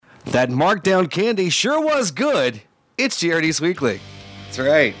That markdown candy sure was good. It's GRDsWeekly. That's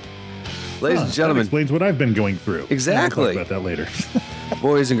right. Ladies and gentlemen. That explains what I've been going through. Exactly. We'll talk about that later.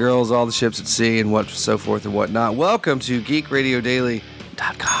 Boys and girls, all the ships at sea and what so forth and whatnot. Welcome to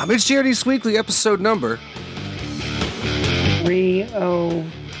GeekRadioDaily.com. It's GRDsWeekly, episode number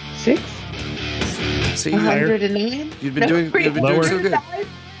 306. See, 109? You'd been doing so good.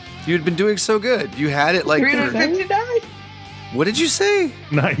 You'd been doing so good. You had it like 359? What did you say?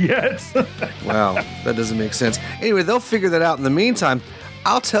 Not yet. Wow, that doesn't make sense. Anyway, they'll figure that out. In the meantime,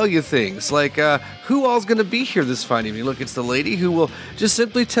 I'll tell you things like who all's going to be here this fine evening. Look, it's the lady who will just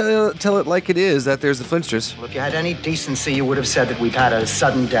simply tell it like it is that there's the Flinsters. Well, if you had any decency, you would have said that we've had a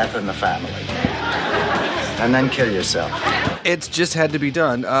sudden death in the family. And then kill yourself. It's just had to be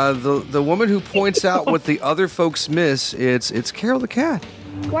done. The woman who points out what the other folks miss, it's Carol the cat.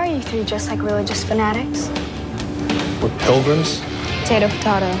 Why are you three just like religious fanatics? We're pilgrims? Potato,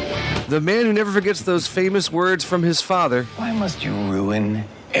 potato. The man who never forgets those famous words from his father. Why must you ruin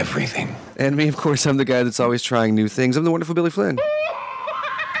everything? And me, of course, I'm the guy that's always trying new things. I'm the wonderful Billy Flynn.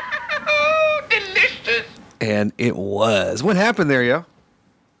 Delicious. And it was. What happened there, yo?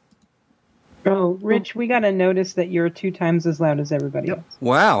 Oh, Rich, we got to notice that you're 2 times as loud as everybody else.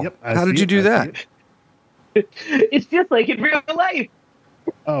 Wow. Yep, How did you do that? It's just like in real life.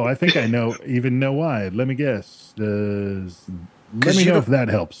 Oh, I think I know why. Let me guess. Let me know if that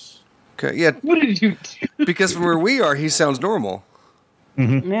helps. Okay, yeah. What did you do? Because from where we are, he sounds normal.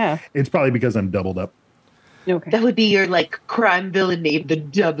 Mm-hmm. Yeah. It's probably because I'm doubled up. Okay. That would be your crime villain name, the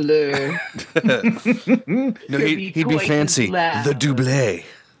Doubler. No, he'd be fancy. The double.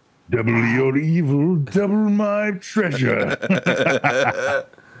 Double your evil, double my treasure.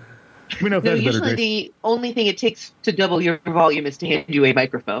 Let me know if that's better. Usually the only thing it takes to double your volume is to hand you a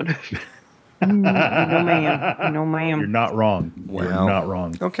microphone. No, ma'am. No, ma'am. You're not wrong. Wow. You're not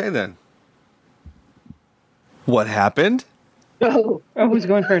wrong. Okay, then. What happened? Oh, who's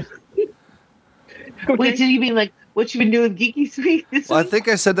going first? wait, did you mean what you've been doing Geeky Sweet this Well, I week? think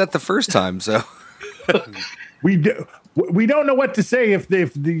I said that the first time, so. We don't know what to say if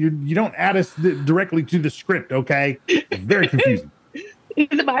you don't add us directly to the script, okay? It's very confusing. Is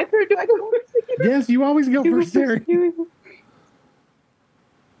it my turn? Do I go first? Yes, you always go first, Eric. You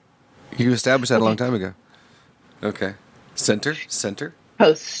established that a long time ago. Okay. Center.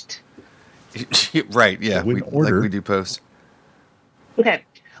 Post. Right, yeah. In order. Like we do post. Okay.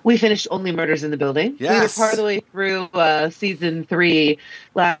 We finished Only Murders in the Building. Yes. We were part of the way through season 3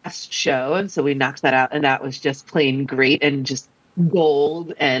 last show, and so we knocked that out, and that was just plain great and just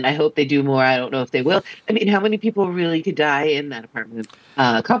gold, and I hope they do more. I don't know if they will. I mean, how many people really could die in that apartment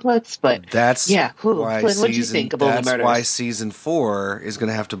complex? But that's yeah. why Flynn, what'd you think of Only Murders? That's why season 4 is going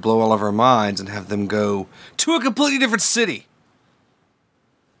to have to blow all of our minds and have them go to a completely different city.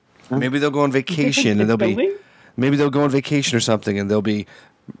 Maybe they'll go on vacation and maybe they'll go on vacation or something and they'll be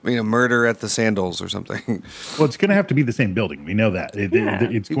murder at the Sandals or something. Well, it's going to have to be the same building. We know that.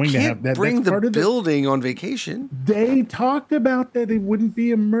 It's You going to can't have that. bring That's the part of building on vacation. They talked about that it wouldn't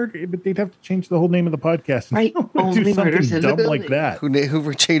be a murder, but they'd have to change the whole name of the podcast. Right. Do Only Murders something in the dumb Building. like that.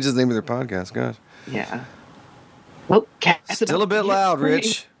 Who changes the name of their podcast? Gosh. Yeah. Well, Still a bit loud,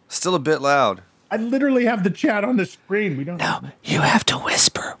 Rich. Still a bit loud. I literally have the chat on the screen. We don't. No, you have to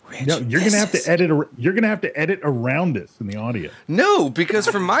whisper, Rich. No, you're gonna have to edit. You're gonna have to edit around us in the audio. No, because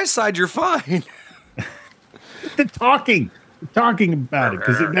from my side you're fine. The talking about it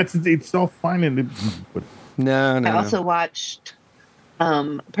because it's all fine and No. I also watched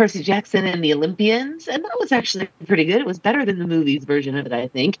Percy Jackson and the Olympians, and that was actually pretty good. It was better than the movies version of it, I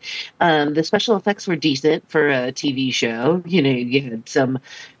think. The special effects were decent for a TV show. You had some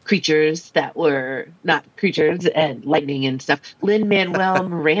creatures that were not creatures and lightning and stuff. Lin-Manuel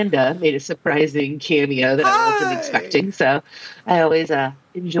Miranda made a surprising cameo that I wasn't expecting, so I always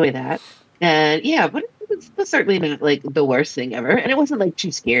enjoy that. And yeah, but it was certainly not the worst thing ever, and it wasn't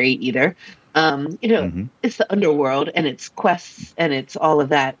too scary either. It's the underworld and it's quests and it's all of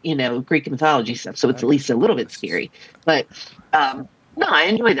that, Greek mythology stuff. So it's at least a little bit scary, but no, I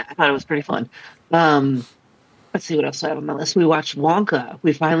enjoyed that. I thought it was pretty fun. Let's see what else I have on my list. We watched Wonka.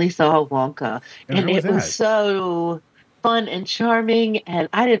 We finally saw Wonka, and it was so fun and charming. And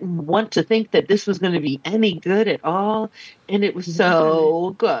I didn't want to think that this was going to be any good at all, and it was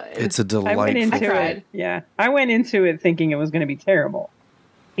so good. It's a delightful. I went into it thinking it was going to be terrible.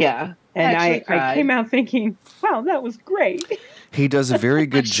 Yeah. And I came out thinking, wow, that was great. He does a very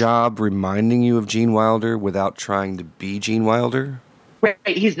good job reminding you of Gene Wilder without trying to be Gene Wilder. Right.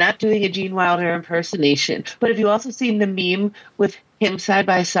 He's not doing a Gene Wilder impersonation. But have you also seen the meme with him side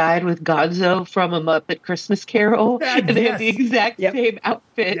by side with Gonzo from A Muppet Christmas Carol. And they have the exact same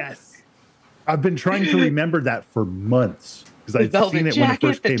outfit. Yes. I've been trying to remember that for months because I've seen it when it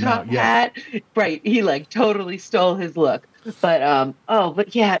first came out. Hat. Right. He like totally stole his look. But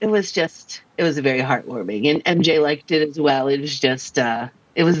but yeah, it was very heartwarming. And MJ liked it as well. It was just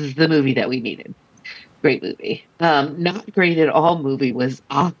it was the movie that we needed. Great movie. Not great at all movie was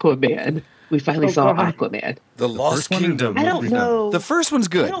Aquaman. We finally saw Aquaman. The Lost Kingdom. I don't know. The first one's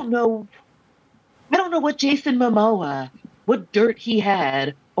good. I don't know what Jason Momoa, what dirt he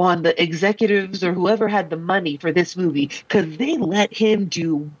had on the executives or whoever had the money for this movie, because they let him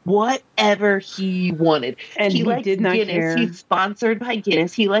do whatever he wanted. And he likes did not Guinness. care. He's sponsored by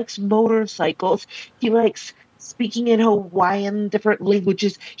Guinness. He likes motorcycles. He likes speaking in Hawaiian, different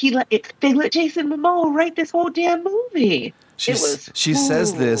languages. They let Jason Momoa write this whole damn movie. She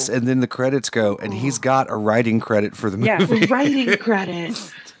says this, and then the credits go, and he's got a writing credit for the movie. Yeah, writing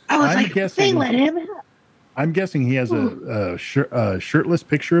credit. I was they let him. I'm guessing he has a shirtless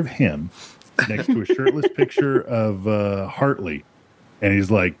picture of him next to a shirtless picture of Hartley, and he's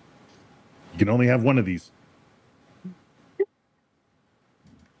like, "You can only have one of these."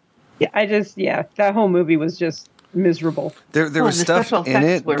 Yeah, that whole movie was just miserable. There was stuff in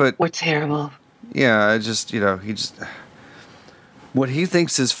it, but were terrible. Yeah, what he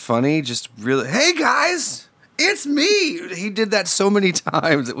thinks is funny, just really, hey guys, it's me. He did that so many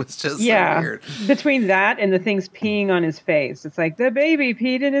times. It was just so weird. Between that and the things peeing on his face, it's like the baby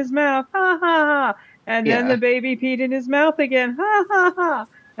peed in his mouth, ha ha ha, and then the baby peed in his mouth again, ha ha ha,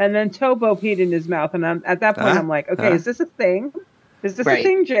 and then Tobo peed in his mouth, and at that point I'm like, okay, is this a thing? Is this a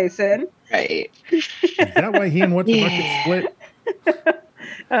thing, Jason? Right. Is that why he and What's the Bucket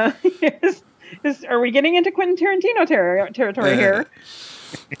split? Are we getting into Quentin Tarantino territory here?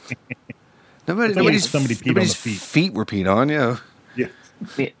 Nobody's peed on the feet were peed on, yeah.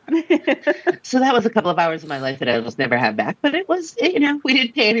 So that was a couple of hours of my life that I will never have back, but it was, we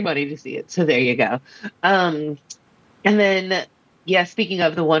didn't pay any money to see it, so there you go. And then, speaking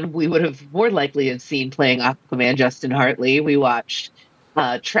of the one we would have more likely have seen playing Aquaman, Justin Hartley, we watched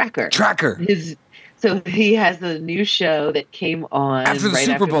Tracker. So he has a new show that came on after the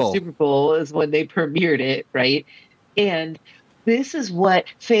Super Bowl. The Super Bowl is when they premiered it, right? And this is what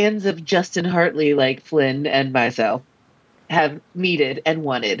fans of Justin Hartley, like Flynn and myself, have needed and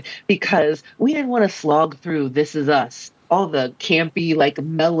wanted, because we didn't want to slog through This Is Us, all the campy, like,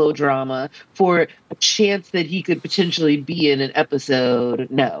 melodrama for a chance that he could potentially be in an episode.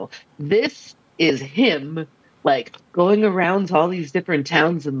 No. This is him, like, going around to all these different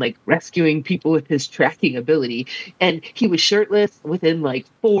towns and, like, rescuing people with his tracking ability. And he was shirtless within, like,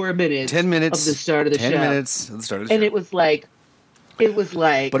 4 minutes. 10 minutes. Of the start of the show. 10 minutes of the start of the show. And it was like... But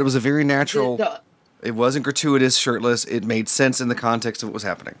it was a very natural... It wasn't gratuitous, shirtless. It made sense in the context of what was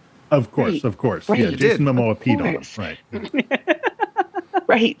happening. Of course. Right. Yeah, Jason Momoa peed on him. Right.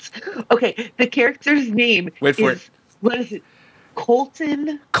 Right. Okay, the character's name Wait for it. What is it?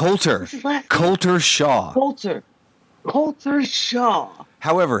 Coulter. Coulter Shaw. Coulter Shaw.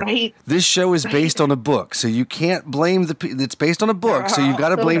 However, this show is based on a book, so you can't blame it's based on a book, so you've got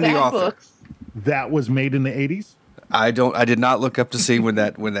to blame the author. Books. That was made in the 80s? I did not look up to see when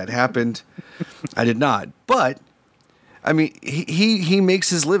that happened. I did not. But I mean, he makes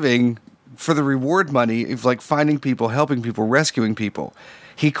his living for the reward money of, like, finding people, helping people, rescuing people.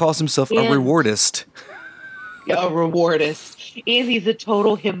 He calls himself a rewardist. A rewardist. And he's a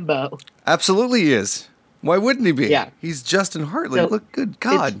total himbo. Absolutely he is. Why wouldn't he be? Yeah. He's Justin Hartley. So look, good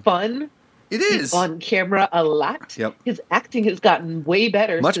God. It's fun. It is. He's on camera a lot. Yep. His acting has gotten way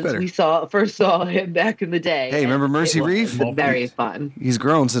better Much since better. we first saw him back in the day. Hey, remember Mercy Reef? Very fun. He's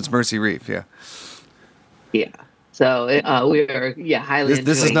grown since Mercy Reef, yeah. Yeah. So we're highly.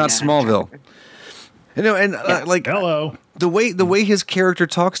 This is not Smallville. Hello. The way his character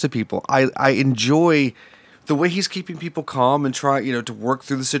talks to people, I enjoy the way he's keeping people calm and try to work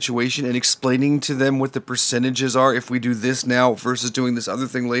through the situation and explaining to them what the percentages are if we do this now versus doing this other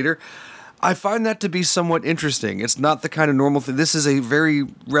thing later. I find that to be somewhat interesting. It's not the kind of normal thing. This is a very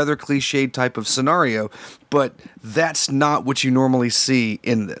rather cliched type of scenario, but that's not what you normally see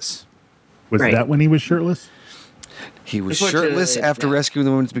in this. Was that when he was shirtless? He was shirtless after rescuing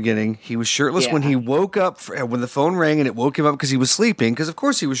the woman at the beginning. He was shirtless when he woke up, when the phone rang and it woke him up because he was sleeping, because of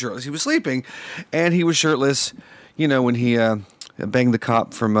course he was shirtless. He was sleeping, and he was shirtless, when he banged the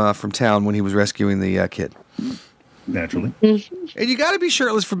cop from town when he was rescuing the kid. Naturally. And you got to be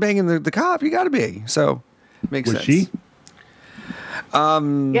shirtless for banging the cop. You got to be. So, makes sense. Was she?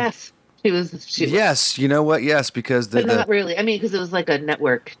 Yes. She was. Yes, you know what? Yes, because not really. I mean, because it was like a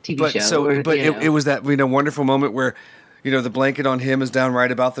network TV show. It was that wonderful moment where The blanket on him is down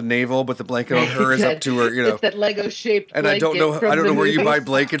right about the navel, but the blanket on her is up to her. It's that Lego shaped. And I don't know where you buy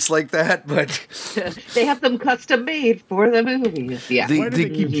blankets like that, but they have them custom made for the movies. Yeah. Why do they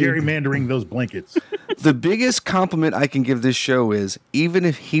keep gerrymandering those blankets? The biggest compliment I can give this show is, even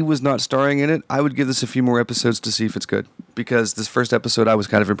if he was not starring in it, I would give this a few more episodes to see if it's good. Because this first episode, I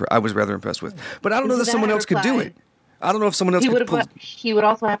was rather impressed with. But I don't know that someone else could do it. I don't know if someone else could pull. He would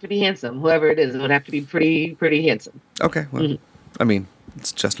also have to be handsome. Whoever it is, it would have to be pretty handsome. Okay, well, I mean,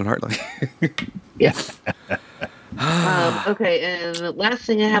 it's Justin Hartley. Yeah. Okay, and the last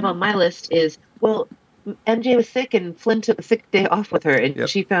thing I have on my list is, MJ was sick, and Flynn took a sick day off with her, and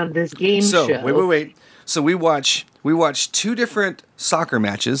she found this game show. Wait. So we watch 2 different soccer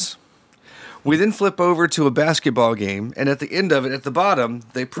matches. We then flip over to a basketball game, and at the end of it, at the bottom,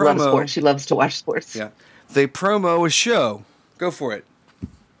 they promo. Loves sports. She loves to watch sports. Yeah. They promo a show. Go for it.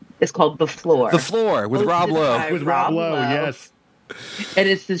 It's called The Floor. The Floor with Rob Lowe. With Rob Lowe, yes. And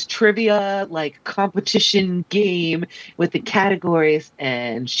it's this trivia competition game with the categories,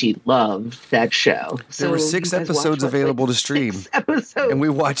 and she loved that show. There were 6 episodes available to stream. 6 episodes. And we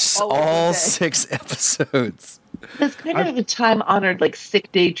watched all 6 episodes. It's kind of a time-honored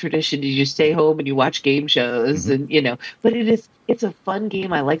sick day tradition. You stay home and you watch game shows, and but it's a fun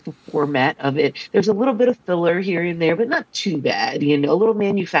game. I like the format of it. There's a little bit of filler here and there, but not too bad. A little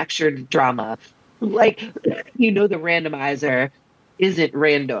manufactured drama. The randomizer isn't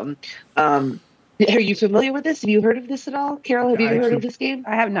random. Are you familiar with this? Have you heard of this at all? Carol, have you heard of this game?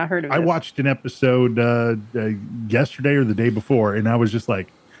 I have not heard of it. I watched an episode yesterday or the day before, and I was just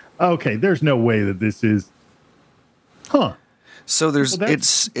like, okay, there's no way that this is... Huh. So it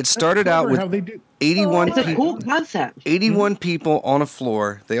started out with 81 It's a cool concept. 81 people on a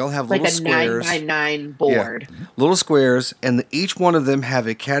floor. They all have little squares. Like a 9x9 board. Yeah, little squares, and each one of them have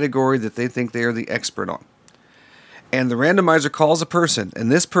a category that they think they are the expert on. And the randomizer calls a person, and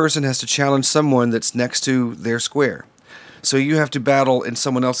this person has to challenge someone that's next to their square. So you have to battle in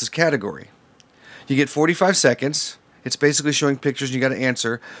someone else's category. You get 45 seconds. It's basically showing pictures, and you got to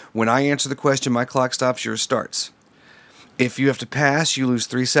answer. When I answer the question, my clock stops, yours starts. If you have to pass, you lose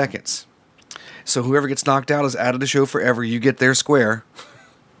 3 seconds. So whoever gets knocked out is out of the show forever. You get their square,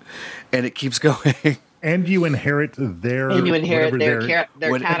 and it keeps going. And you inherit their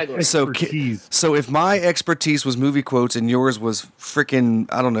category. So if my expertise was movie quotes and yours was freaking,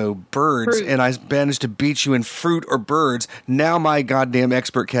 I don't know, birds, and I managed to beat you in fruit or birds, now my goddamn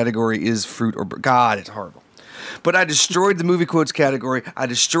expert category is fruit or bird. God, it's horrible. But I destroyed the movie quotes category. I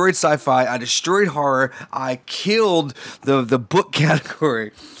destroyed sci-fi. I destroyed horror. I killed the book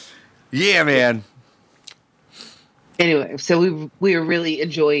category. Yeah, man. Anyway, so we are really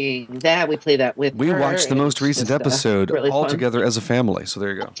enjoying that. We play that with. We watched the most recent episode all together as a family. So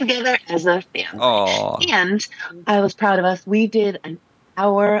there you go. Together as a family. Aww. And I was proud of us. We did an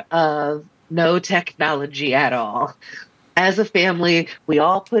hour of no technology at all. As a family, we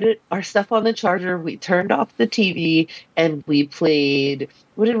all put our stuff on the charger. We turned off the TV and we played.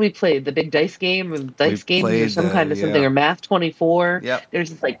 What did we play? The big dice game, or something, or Math 24. Yep. There's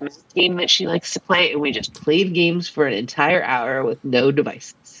this math game that she likes to play, and we just played games for an entire hour with no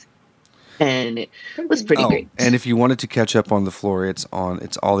devices, and it was pretty great. And if you wanted to catch up on The Floor, it's all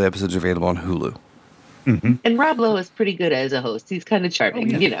the episodes are available on Hulu. Mm-hmm. And Rob Lowe is pretty good as a host. He's kind of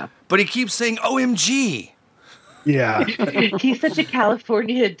charming, But he keeps saying "OMG." Yeah. He's such a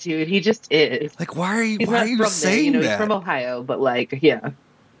California dude. He just is. Why are you that? saying that? He's from Ohio, but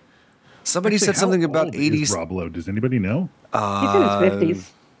Somebody said something about 80s. Rob Lowe, does anybody know? He's in his 50s.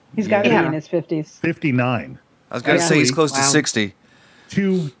 He's got to be in his 50s. 59. I was going to say he's close to 60.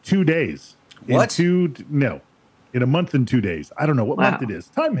 2 days. What? In a month and 2 days. I don't know what month it is.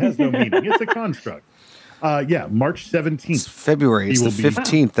 Time has no meaning. It's a construct. March 17th. It's February. It's the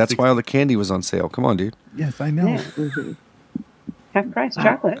 15th. That's why all the candy was on sale. Come on, dude. Yes, I know. Yeah. Mm-hmm. Half price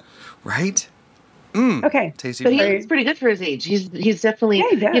chocolate. Right? Okay. Tasty. But he's pretty good for his age. He's definitely.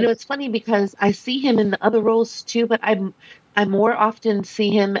 Yeah, he does. It's funny because I see him in the other roles too, but I more often see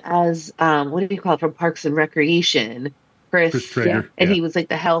him as what do you call it, from Parks and Recreation, Chris Traeger. And he was the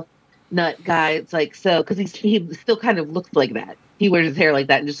health nut guy. It's because he still kind of looked like that. He wears his hair like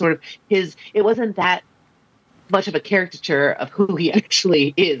that, and just sort of it wasn't that much of a caricature of who he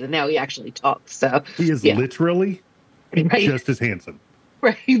actually is, and now he actually talks. So he is literally just as handsome.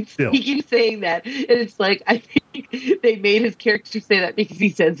 Right. Still. He keeps saying that, and it's I think they made his character say that because he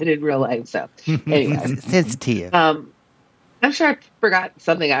says it in real life. So anyway, sensitive. I'm sure I forgot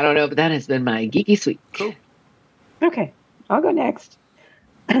something. I don't know, but that has been my Geeky Sweek. Cool. Okay, I'll go next.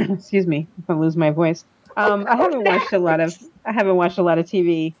 Excuse me if I lose my voice. I haven't watched a lot of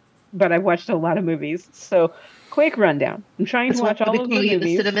TV, but I've watched a lot of movies. So quick rundown. I'm trying to watch all of the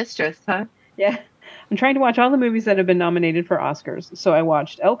movies. The mistress, huh? Yeah. I'm trying to watch all the movies that have been nominated for Oscars. So I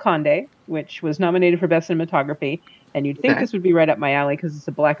watched El Conde, which was nominated for Best Cinematography. And you'd think this would be right up my alley because it's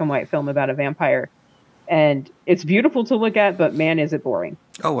a black and white film about a vampire. And it's beautiful to look at, but man, is it boring.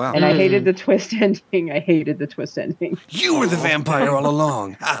 Oh, wow. And I hated the twist ending. You were the vampire all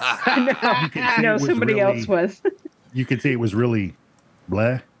along. No, somebody else was. You could say it was really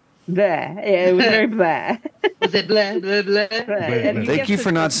blah. Blah. Yeah, it was very blah. Was it blah, blah, blah? Thank you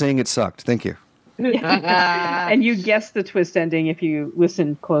for not saying it sucked. Thank you. And you guessed the twist ending if you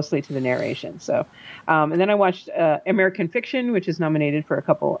listened closely to the narration. So, and then I watched American Fiction, which is nominated for a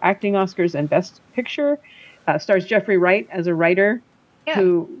couple acting Oscars and Best Picture. Stars Jeffrey Wright as a writer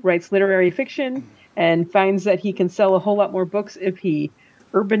who writes literary fiction and finds that he can sell a whole lot more books if he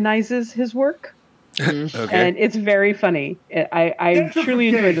urbanizes his work. Okay. And it's very funny. I truly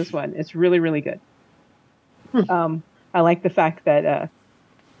enjoyed this one. It's really, really good. I like the fact that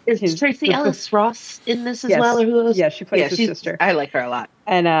is Tracy Ellis Ross in this as well, or who else? Yeah, she plays his sister. I like her a lot.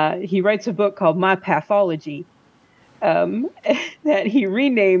 And he writes a book called My Pathology that he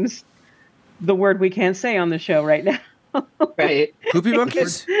renames the word we can't say on the show right now. Right. Poopy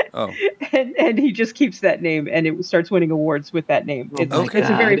monkeys? Oh. And he just keeps that name, and it starts winning awards with that name. It's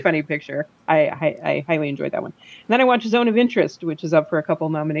a very funny picture. I highly enjoyed that one. And then I watched Zone of Interest, which is up for a couple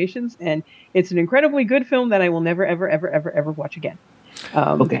nominations, and it's an incredibly good film that I will never, ever, ever, ever, ever watch again. This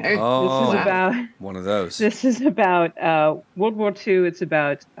is about one of those. This is about World War II. It's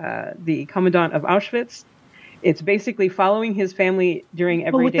about the commandant of Auschwitz. It's basically following his family during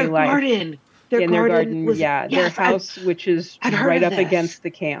everyday life. Their garden, their house, which is right up against the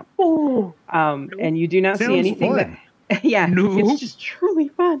camp. And you do not see anything fun. It's just truly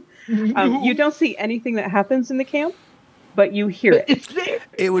fun. You don't see anything that happens in the camp, but you hear it. It's there.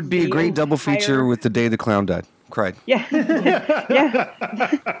 It would be a great double feature with The Day the Clown Died. Cried. Yeah.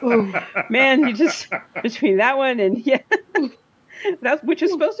 Man, you just, between that one and which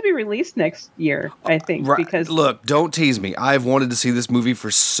is supposed to be released next year, I think. Right. Because look, don't tease me. I've wanted to see this movie for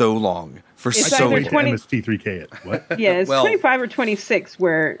so long. It's either 20 MST3K it. What? Yeah, it's 25 or 26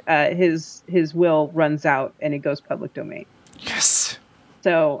 where his will runs out and it goes public domain. Yes.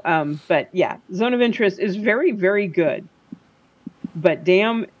 So, but yeah, Zone of Interest is very, very good. But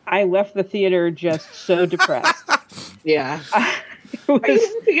damn, I left the theater just so depressed. Yeah. I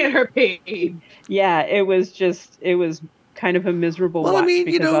used to get her paid. Yeah, it was kind of a miserable watch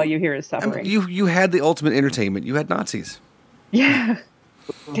because all you hear is suffering. You had the ultimate entertainment. You had Nazis. Yeah.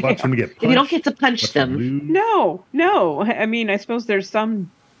 Watch them get punched. You don't get to punch them. No. I mean, I suppose there's some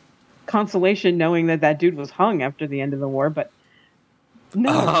consolation knowing that dude was hung after the end of the war, but no,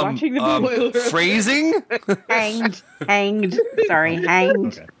 watching the movie. Phrasing? Hanged. Sorry,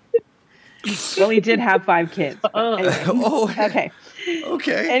 hanged. Okay. Well, he did have 5 kids. Okay.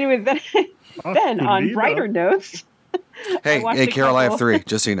 Anyway, then on brighter notes. Hey, Carol, I have 3,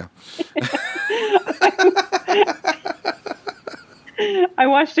 just so you know. I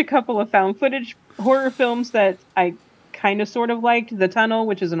watched a couple of found footage horror films that I kind of sort of liked. The Tunnel,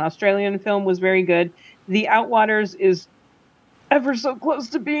 which is an Australian film, was very good. The Outwaters is ever so close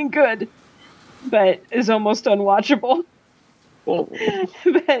to being good, but is almost unwatchable.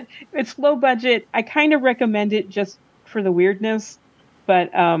 But it's low budget. I kind of recommend it just for the weirdness.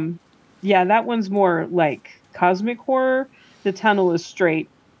 But that one's more like cosmic horror. The Tunnel is straight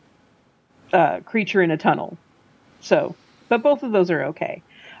creature in a tunnel. So, but both of those are okay.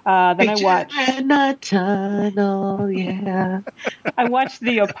 Then I watched in a tunnel, yeah. I watched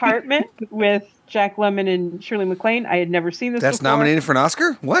The Apartment with Jack Lemmon and Shirley MacLaine. I had never seen this. That's before. nominated for an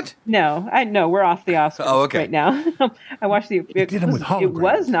Oscar? What? No, we're off the Oscars right now. I watched it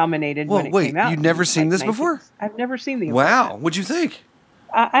was nominated when it came out. You'd never seen this before? I've never seen The Wow, Apartment. what'd you think?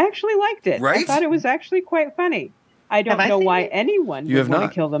 I actually liked it. Right? I thought it was actually quite funny. I don't know why anyone would want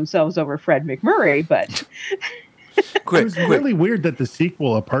to kill themselves over Fred McMurray, but... It was really weird that the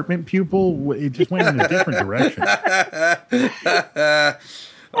sequel, Apartment Pupil, it just went in a different direction.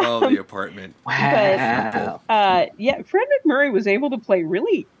 The Apartment. Wow. But, Fred McMurray was able to play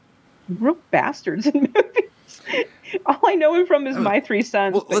real bastards in movies. All I know him from is My Three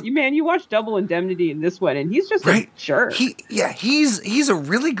Sons. But you watch Double Indemnity in this one, and he's just a jerk. He's a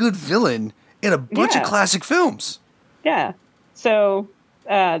really good villain in a bunch of classic films. Yeah. So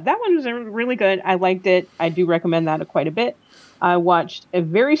that one was really good. I liked it. I do recommend that quite a bit. I watched a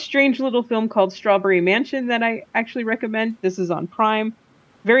very strange little film called Strawberry Mansion that I actually recommend. This is on Prime.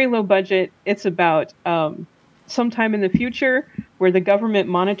 Very low budget. It's about sometime in the future where the government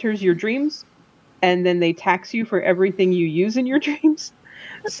monitors your dreams and then they tax you for everything you use in your dreams.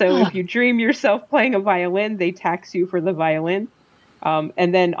 So if you dream yourself playing a violin, they tax you for the violin.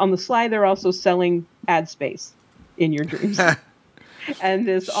 And then on the sly, they're also selling ad space in your dreams. And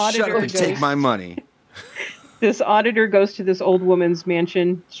this auditor Shut up and take my money. This auditor goes to this old woman's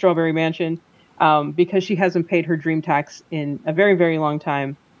mansion, Strawberry Mansion, because she hasn't paid her dream tax in a very, very long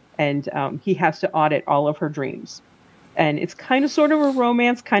time. And he has to audit all of her dreams. And it's kind of sort of a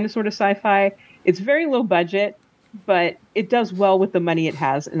romance, kind of sort of sci-fi. It's very low budget, but it does well with the money it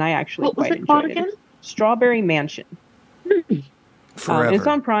has. And I actually quite enjoyed it. Strawberry Mansion. Forever. It's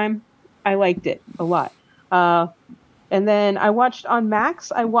on Prime. I liked it a lot. And then I watched on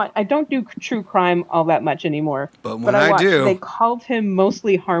Max. I don't do true crime all that much anymore. But when I do, they called him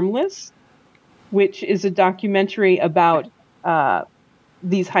Mostly Harmless, which is a documentary about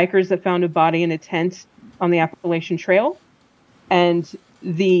these hikers that found a body in a tent on the Appalachian Trail, and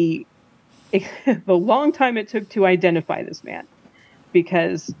the long time it took to identify this man,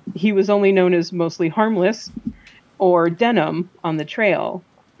 because he was only known as Mostly Harmless or Denim on the trail.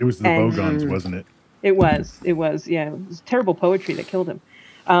 It was the Vogons, wasn't it? It was, yeah. It was terrible poetry that killed him.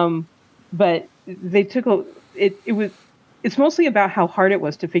 But they took it's mostly about how hard it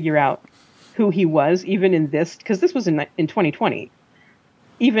was to figure out who he was, even in this, because this was in 2020.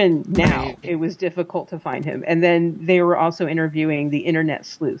 Even now, it was difficult to find him. And then they were also interviewing the internet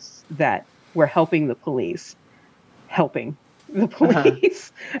sleuths that were helping the police. They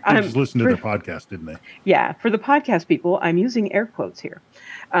just listened to their podcast, didn't they? Yeah. For the podcast people, I'm using air quotes here.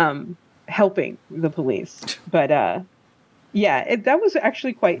 Helping the police. But that was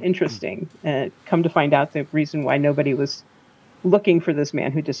actually quite interesting. Come to find out, the reason why nobody was looking for this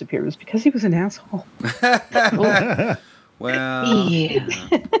man who disappeared was because he was an asshole. Well, yeah.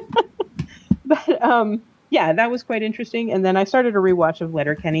 But that was quite interesting. And then I started a rewatch of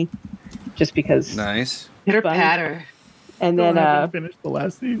Letterkenny, just because. Nice. Pitter patter. And then finished the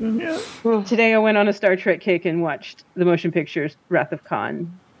last season yet. Today I went on a Star Trek kick and watched the motion pictures Wrath of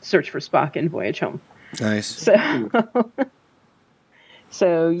Khan, Search for Spock, and Voyage Home. Nice.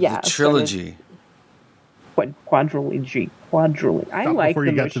 So yeah. The trilogy. Quadrilogy. I like before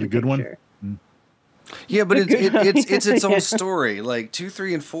the you got motion to the good picture. one. Yeah, but it's its own story. Like 2,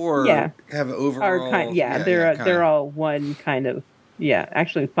 3, and 4 have overall. They're all one kind of. Yeah,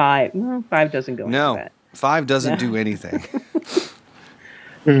 actually 5. No, 5 doesn't go into that. 5 doesn't do anything.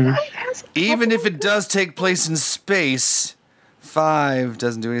 Even if it does take place in space, 5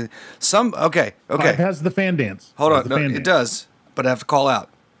 doesn't do anything. 5 has the fan dance. Hold on, it does. But I have to call out.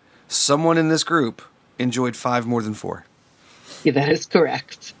 Someone in this group enjoyed 5 more than 4. Yeah, that is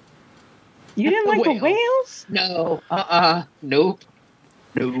correct. You didn't like the whales? No. Nope.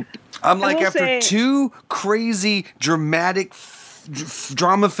 I'm like, after 2 crazy, dramatic,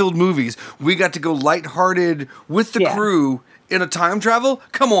 drama-filled movies, we got to go lighthearted with the crew in a time travel?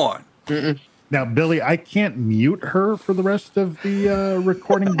 Come on. Mm-mm. Now, Billy, I can't mute her for the rest of the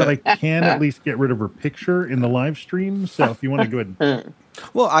recording, but I can at least get rid of her picture in the live stream. So if you want to go ahead.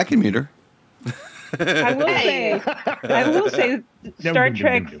 Well, I can mute her. I will say Star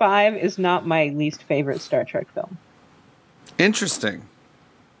Trek 5 is not my least favorite Star Trek film. Interesting.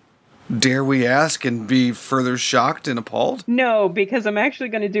 Dare we ask and be further shocked and appalled? No, because I'm actually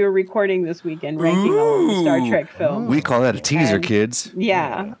going to do a recording this weekend ranking all of the Star Trek films. We call that a teaser, kids.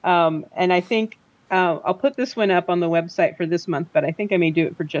 Yeah. And I think I'll put this one up on the website for this month, but I think I may do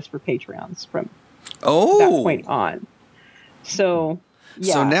it just for Patreons from that point on. So...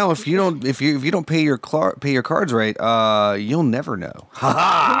 yeah. So now, if you don't pay your cards right, you'll never know.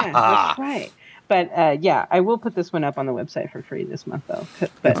 Yeah, that's right. But I will put this one up on the website for free this month, though.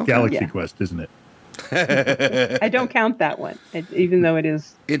 But, it's Galaxy Quest, isn't it? I don't count that one, even though it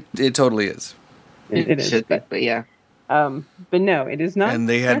is. It totally is. It is, but yeah. But no, it is not. And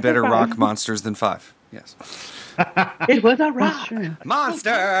they had better rock monsters than 5. Yes. It was a rock monster.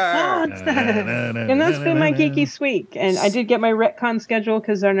 And that's been my Geeky Week. And I did get my retcon schedule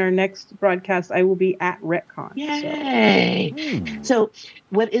because on our next broadcast I will be at retcon. Yay! So,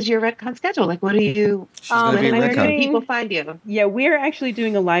 what is your retcon schedule? Like, what do you? Where can people find you? Yeah, we're actually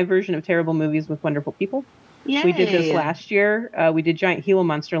doing a live version of Terrible Movies with Wonderful People. Yay. We did this last year. We did Giant Gila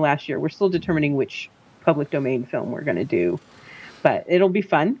Monster last year. We're still determining which public domain film we're going to do, but it'll be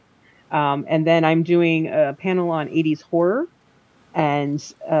fun. And then I'm doing a panel on 80s horror and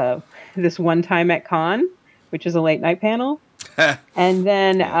this one time at Con, which is a late night panel. And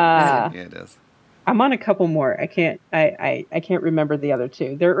then it is. I'm on a couple more. I can't remember the other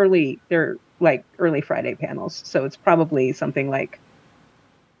 2. They're like early Friday panels. So it's probably something like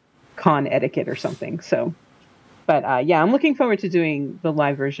Con etiquette or something. So, but I'm looking forward to doing the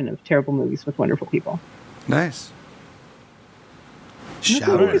live version of Terrible Movies with Wonderful People. Nice.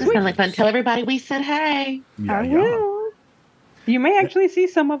 Shower. It's kind of like fun. Tell everybody we said hey. Yeah, I yeah. will. You may actually see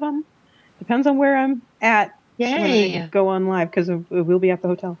some of them. Depends on where I'm at when Yay. I go on live because we'll be at the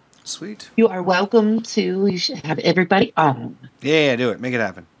hotel. Sweet. You are welcome to. You should have everybody on. Yeah, do it. Make it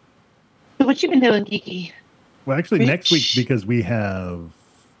happen. So what you been doing, Geeky? Well, actually, Rich. next week, because we have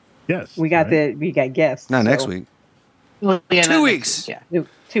guests. We got guests. Not next so- week. Well, yeah, 2 not weeks. next week,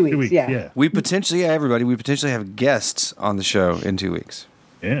 2 weeks. 2 weeks. Yeah. Yeah. We potentially, everybody, we potentially have guests on the show in 2 weeks.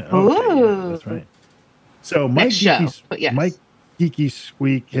 Yeah. Ooh. Okay, yeah, that's right. So my Next show, but yes. my Geeky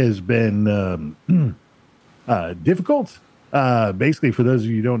week has been difficult. Basically, for those of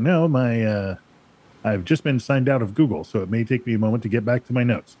you who don't know, I've just been signed out of Google, so it may take me a moment to get back to my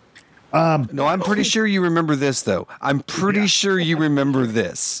notes. No, I'm pretty sure you remember this, though. I'm pretty sure you remember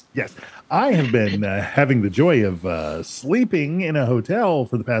this. Yes, I have been having the joy of sleeping in a hotel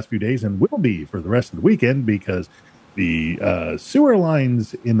for the past few days, and will be for the rest of the weekend because the sewer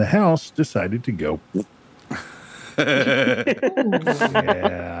lines in the house decided to go.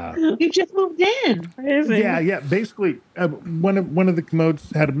 Yeah. You just moved in. Crazy. Yeah. Basically, one of the commodes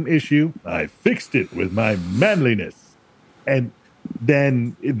had an issue. I fixed it with my manliness, and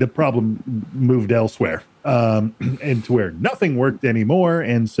then the problem moved elsewhere, and to where nothing worked anymore.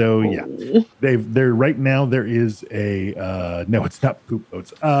 And so, yeah, they're right now. There is a no, it's not poop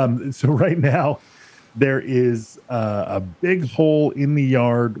boats. So right now, there is a big hole in the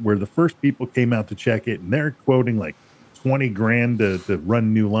yard where the first people came out to check it, and they're quoting like $20,000 to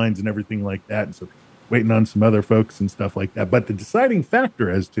run new lines and everything like that. And so waiting on some other folks and stuff like that. But the deciding factor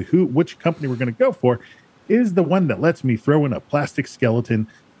as to which company we're going to go for is the one that lets me throw in a plastic skeleton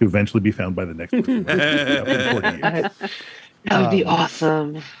to eventually be found by the next person. That would be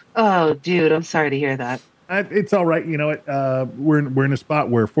awesome. Oh, dude, I'm sorry to hear that. It's all right. You know what? We're in a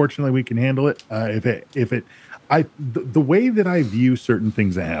spot where fortunately we can handle it. The way that I view certain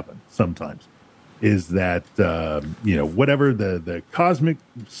things that happen sometimes is that, whatever the cosmic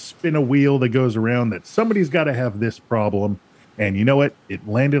spin a wheel that goes around, that somebody's got to have this problem. And you know what? It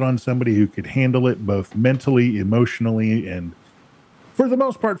landed on somebody who could handle it both mentally, emotionally, and for the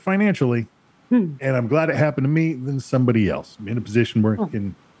most part, financially. And I'm glad it happened to me than somebody else. I'm in a position where it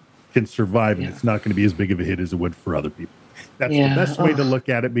can survive, and it's not going to be as big of a hit as it would for other people. That's the best way to look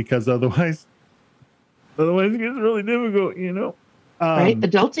at it, because otherwise it gets really difficult, you know? Right?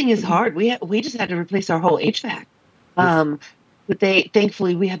 Adulting is hard. We just had to replace our whole HVAC. But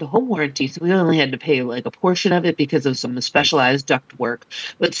thankfully we had the home warranty, so we only had to pay like a portion of it because of some specialized duct work.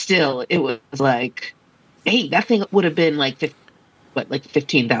 But still, it was like, hey, that thing would have been like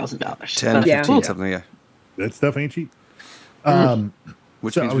 $15,000. 10, 15, something, yeah. That stuff ain't cheap.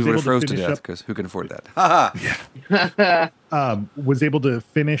 Which So means I we was would able have to froze to finish death, up- because who can afford that? Ha ha! Was able to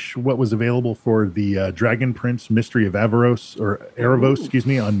finish what was available for the Dragon Prince Mystery of Averos, or Erebos, excuse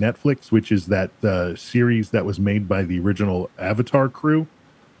me, on Netflix, which is that series that was made by the original Avatar crew.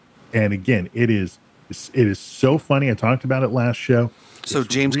 And again, it is so funny. I talked about it last show. So It's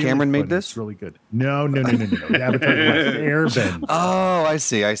James really Cameron made funny. this? It's really good. No. The Avatar Last Airbender. Oh, I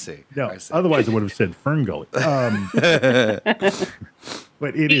see. No, I see. otherwise I would have said Fern Gully.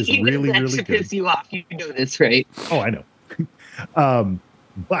 But it is Even really, if that really should good. piss you off. You know this, right? Oh, I know.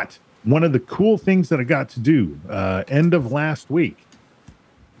 But one of the cool things that I got to do end of last week,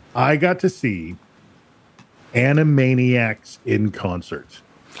 I got to see Animaniacs in concert.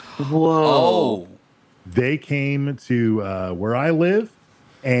 Whoa. Oh. They came to where I live,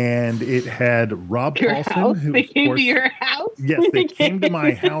 and it had Rob Your Paulson. house? Who, They of came course, to your house? Yes, they came to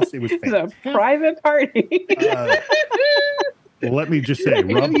my house. It was It's a fantastic. private party. Well, let me just say,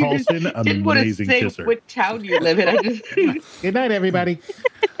 Rob Paulson, Didn't want to amazing say kisser. what town you live in. I just Good night, everybody.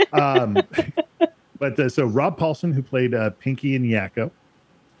 So Rob Paulson, who played Pinky and Yakko,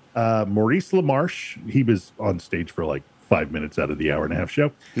 Maurice LaMarche, he was on stage for like 5 minutes out of the hour and a half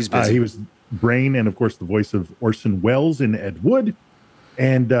show. He's busy. He was Brain, and of course the voice of Orson Welles in Ed Wood.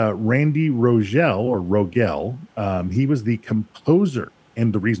 And Randy Rogel, he was the composer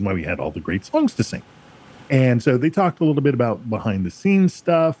and the reason why we had all the great songs to sing. And so they talked a little bit about behind the scenes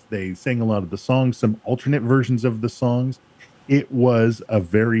stuff. They sang a lot of the songs, some alternate versions of the songs. It was a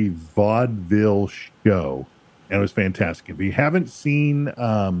very vaudeville show, and it was fantastic. If you haven't seen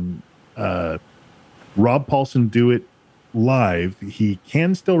Rob Paulson do it live, he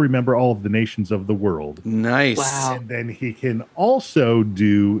can still remember all of the nations of the world. Nice. Wow. And then he can also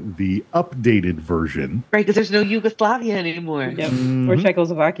do the updated version. right, because there's no Yugoslavia anymore. Yep. Mhm. Or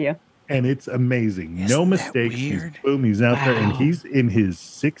Czechoslovakia. And it's amazing. Isn't No that mistakes. weird? He's out there, and Wow. he's in his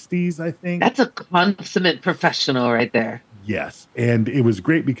 60s, I think. That's a consummate professional right there. Yes, and it was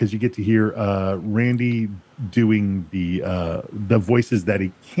great because you get to hear Randy doing the voices that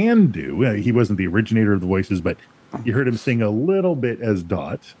he can do. He wasn't the originator of the voices, but you heard him sing a little bit as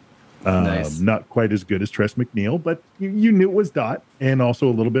Dot. Nice. Not quite as good as Tress MacNeille, but you knew it was Dot, and also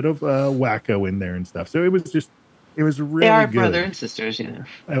a little bit of Wacko in there and stuff. So it was really They are good. brother and sisters,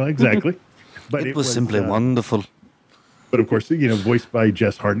 Well, exactly. But it was simply wonderful. But of course, voiced by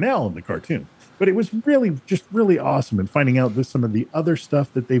Jess Hartnell in the cartoon. But it was really awesome, and finding out some of the other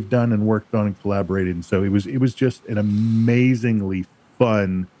stuff that they've done and worked on and collaborated. And so it was just an amazingly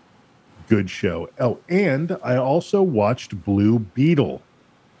fun, good show. Oh, and I also watched Blue Beetle.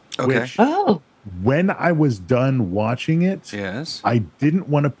 Okay. Which, when I was done watching it, yes, I didn't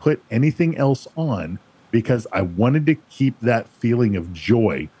want to put anything else on because I wanted to keep that feeling of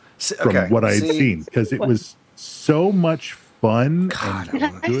joy from what I had seen, because it was so much fun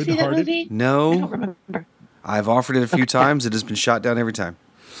and good-hearted. No, I don't remember. I've offered it a few times. It has been shot down every time.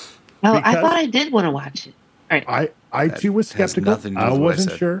 Oh, I thought I did want to watch it. All right. I too was skeptical. I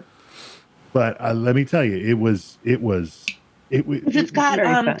wasn't sure, but let me tell you, it was. It's got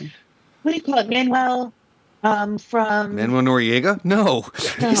what do you call it, Manuel? From Manuel Noriega? No,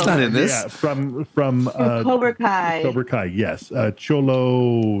 he's not in this. Yeah, from Cobra Kai. Cobra Kai, yes.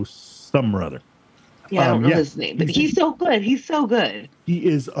 Cholo some or other. Yeah, I don't know his name, but he's so good. He's so good. He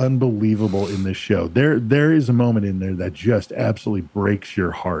is unbelievable in this show. There is a moment in there that just absolutely breaks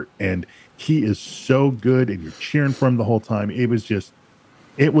your heart, and he is so good, and you're cheering for him the whole time.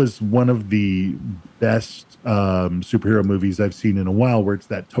 It was one of the best superhero movies I've seen in a while, where it's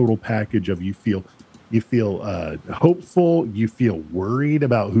that total package of you feel hopeful, you feel worried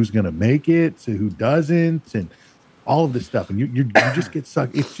about who's going to make it, who doesn't, and all of this stuff, and you just get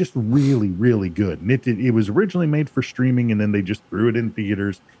sucked. It's just really, really good. And it was originally made for streaming, and then they just threw it in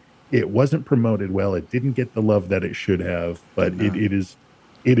theaters. It wasn't promoted well. It didn't get the love that it should have, but it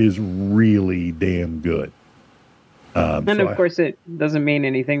is really damn good. And of course, it doesn't mean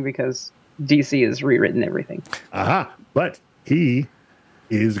anything because DC has rewritten everything. But he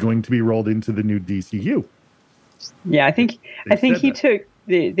is going to be rolled into the new DCU. Yeah, I think he took.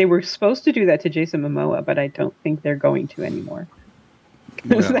 They were supposed to do that to Jason Momoa, but I don't think they're going to anymore.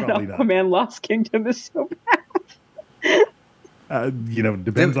 Because that Aquaman Lost Kingdom is so bad.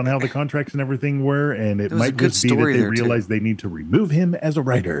 Depends on how the contracts and everything were, and it might just be that they realize they need to remove him as a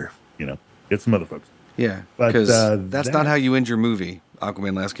writer. Get some other folks. Yeah, but because that's not how you end your movie,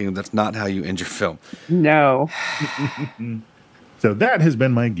 Aquaman Last Kingdom. That's not how you end your film. No. So that has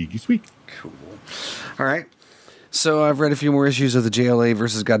been my Geeky Week. Cool. All right. So I've read a few more issues of the JLA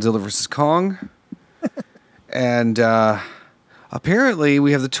versus Godzilla versus Kong. And apparently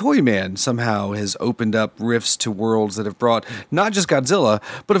we have the Toy Man somehow has opened up rifts to worlds that have brought not just Godzilla,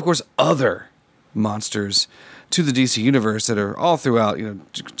 but of course other monsters to the DC universe that are all throughout,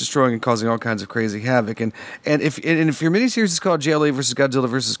 destroying and causing all kinds of crazy havoc. And if your miniseries is called JLA versus Godzilla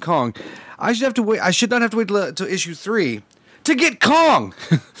versus Kong, I should not have to wait till issue 3 to get Kong.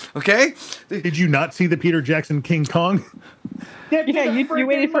 Okay? Did you not see the Peter Jackson King Kong? Yeah, you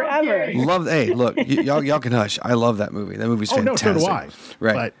waited forever. Look, y'all can hush. I love that movie. That movie's fantastic. No, so do I.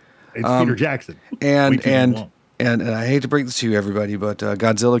 Right. But it's Peter Jackson. And I hate to break this to you, everybody, but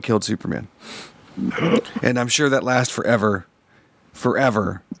Godzilla killed Superman. And I'm sure that lasts forever.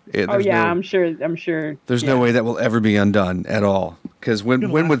 Forever. I'm sure. There's no way that will ever be undone at all. Because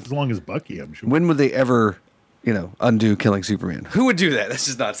when would, as long as Bucky, I'm sure. When would they ever, undo killing Superman? Who would do that? That's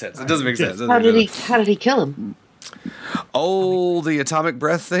just nonsense. It doesn't make sense. How did he kill him? Oh, the atomic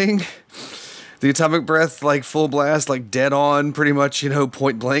breath thing. The atomic breath, like full blast, like dead on, pretty much,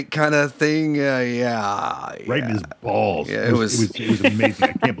 point blank kind of thing. Yeah. Right in his balls. Yeah, it was amazing.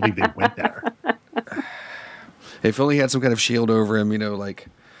 I can't believe they went there. If only he had some kind of shield over him, like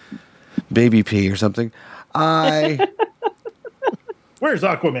baby pee or something. Where's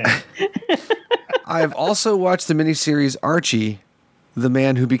Aquaman? I've also watched the miniseries Archie, The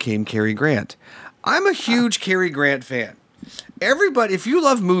Man Who Became Cary Grant. I'm a huge Cary Grant fan. Everybody, if you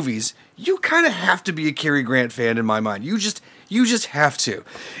love movies, you kind of have to be a Cary Grant fan in my mind. You just have to.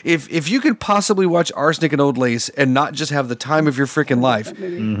 If you could possibly watch Arsenic and Old Lace and not just have the time of your freaking life,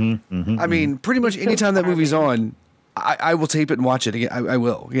 I mean, pretty much any time that movie's on, I will tape it and watch it again. I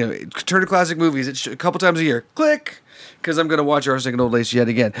will. Turn to classic movies. It's a couple times a year. Click, because I'm going to watch Arsenic and Old Lace yet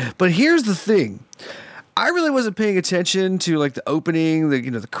again. But here's the thing. I really wasn't paying attention to like the opening,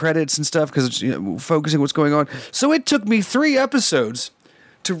 the credits and stuff, because focusing what's going on. So it took me 3 episodes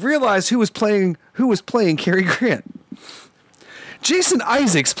to realize who was playing Cary Grant. Jason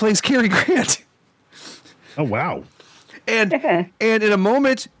Isaacs plays Cary Grant. Oh wow! And in a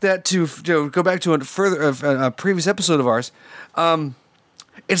moment that to go back to a previous episode of ours,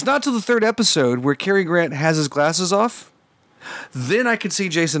 it's not till the third episode where Cary Grant has his glasses off. Then I can see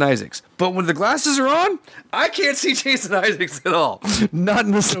Jason Isaacs. But when the glasses are on, I can't see Jason Isaacs at all. Not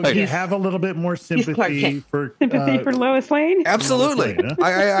in the So slightest. you have a little bit more sympathy for Lois Lane? Absolutely. Lois Lane,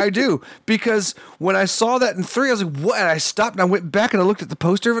 huh? I do. Because when I saw that in 3, I was like, what? And I stopped and I went back and I looked at the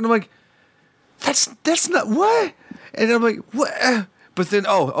poster of it and I'm like, that's not what? And I'm like, what? But then,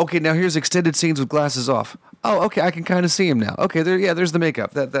 okay, now here's extended scenes with glasses off. Oh, okay, I can kind of see him now. Okay, there's the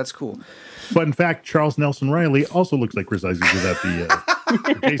makeup. That's cool. But in fact, Charles Nelson Riley also looks like Chris Isaac without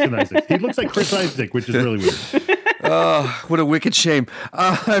the Jason Isaac. He looks like Chris Isaac, which is really weird. Oh, what a wicked shame.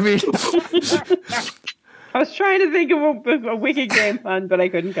 I mean, I was trying to think of a Wicked Game pun, but I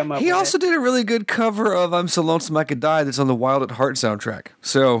couldn't come up with it. He also did a really good cover of "I'm So Lonesome I Could Die" that's on the Wild at Heart soundtrack.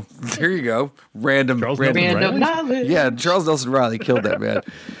 So there you go, random knowledge. Yeah, Charles Nelson Riley killed that man.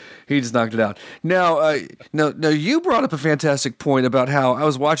 He just knocked it out. Now, you brought up a fantastic point about how I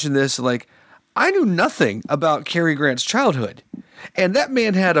was watching this, like, I knew nothing about Cary Grant's childhood. And that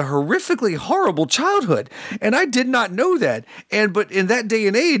man had a horrifically horrible childhood. And I did not know that. But in that day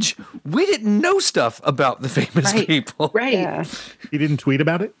and age, we didn't know stuff about the famous people. Right. Yeah. He didn't tweet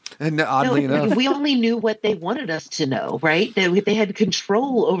about it? And oddly enough. We only knew what they wanted us to know, right? They had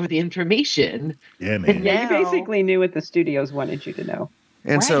control over the information. Yeah, man. Yeah, you basically knew what the studios wanted you to know.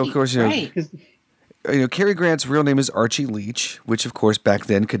 And so, of course, Cary Grant's real name is Archie Leach, which, of course, back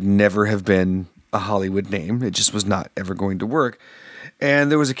then could never have been a Hollywood name. It just was not ever going to work. And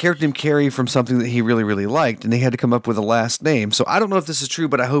there was a character named Cary from something that he really, really liked, and they had to come up with a last name. So I don't know if this is true,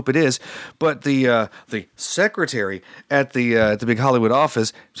 but I hope it is. But the secretary at the big Hollywood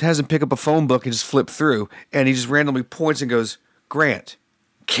office has him pick up a phone book and just flip through, and he just randomly points and goes, "Grant,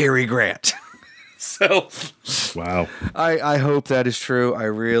 Cary Grant." So, wow. I hope that is true. I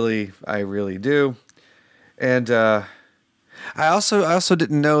really do. And I also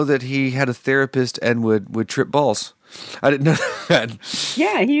didn't know that he had a therapist and would trip balls. I didn't know that.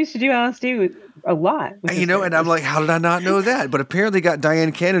 Yeah, he used to do LSD a lot. And I'm like, how did I not know that? But apparently got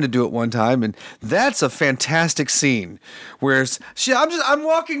Diane Cannon to do it one time, and that's a fantastic scene. Where I'm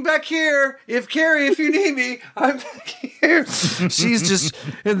walking back here. If you need me, I'm back here. She's just,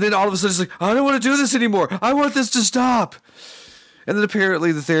 and then all of a sudden she's like, I don't want to do this anymore. I want this to stop. And then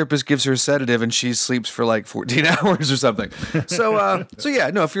apparently the therapist gives her a sedative and she sleeps for like 14 hours or something. So yeah,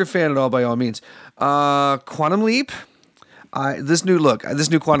 no, if you're a fan at all, by all means. Quantum Leap. This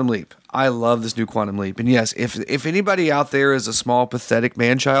new Quantum Leap. I love this new Quantum Leap. And yes, if anybody out there is a small, pathetic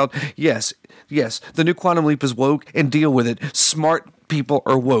man-child, yes, the new Quantum Leap is woke and deal with it. Smart people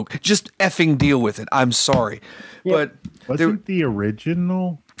are woke. Just effing deal with it. I'm sorry. Yep. But wasn't the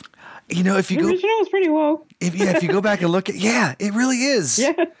original... if you go... The original was pretty woke. If you go back and look at... Yeah, it really is.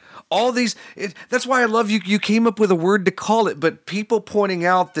 Yeah. All these... that's why I love you came up with a word to call it, but people pointing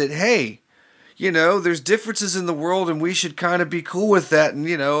out that, hey... there's differences in the world, and we should kind of be cool with that. And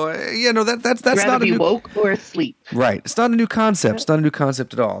that's not a new woke or asleep. Right. It's not a new concept. It's not a new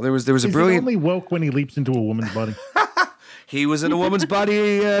concept at all. There was a brilliant. Is he only woke when he leaps into a woman's body? He was in a woman's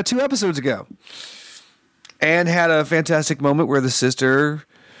body 2 episodes ago, and had a fantastic moment where the sister.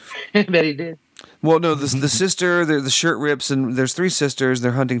 I bet he did. Well, no, the sister, the shirt rips, and there's 3 sisters.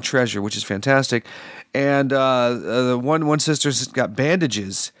 They're hunting treasure, which is fantastic. And the one sister's got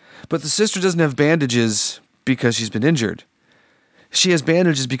bandages. But the sister doesn't have bandages because she's been injured. She has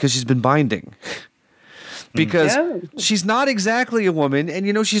bandages because she's been binding. Because she's not exactly a woman,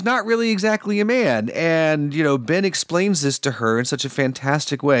 and, she's not really exactly a man. And, Ben explains this to her in such a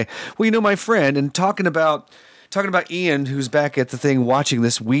fantastic way. Well, my friend, and talking about Ian, who's back at the thing watching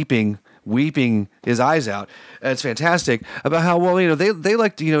this weeping his eyes out. It's fantastic about how they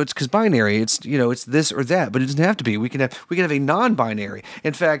like to, it's because binary. It's it's this or that, but it doesn't have to be. We can have a non-binary.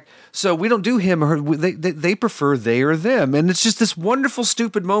 In fact, so we don't do him or her. They prefer they or them, and it's just this wonderful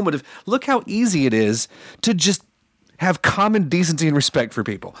stupid moment of look how easy it is to just have common decency and respect for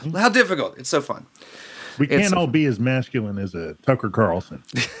people. How difficult! It's so fun. We can't all be as masculine as a Tucker Carlson.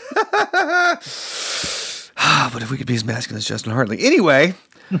 But if we could be as masculine as Justin Hartley. Anyway,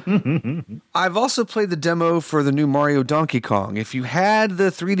 I've also played the demo for the new Mario Donkey Kong. If you had the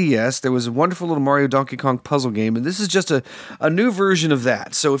 3DS, there was a wonderful little Mario Donkey Kong puzzle game, and this is just a new version of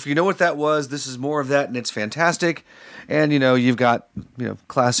that. So if you know what that was, this is more of that, and it's fantastic. And, you've got,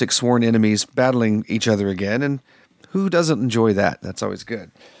 classic sworn enemies battling each other again, and who doesn't enjoy that? That's always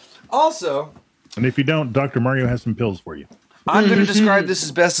good. Also... And if you don't, Dr. Mario has some pills for you. I'm going to describe this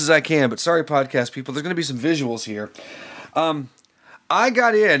as best as I can, but sorry, podcast people, there's going to be some visuals here. I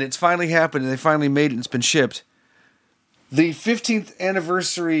got in, it's finally happened, and they finally made it, and it's been shipped. the 15th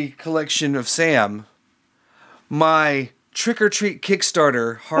anniversary collection of Sam, my Trick or Treat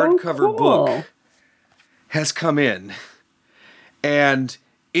Kickstarter hardcover book has come in. And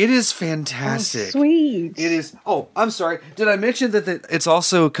it is fantastic. Oh, sweet. It is. Oh, I'm sorry. Did I mention that it's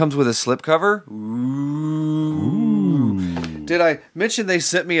also comes with a slipcover? Ooh. Did I mention they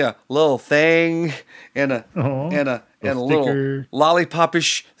sent me a little thing and a little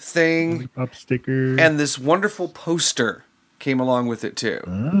lollipop-ish thing? Lollipop sticker. And this wonderful poster came along with it too.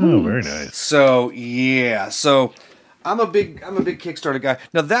 Oh, very nice. So yeah. So I'm a big Kickstarter guy.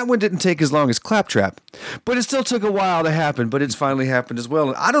 Now that one didn't take as long as Claptrap, but it still took a while to happen. But it's finally happened as well.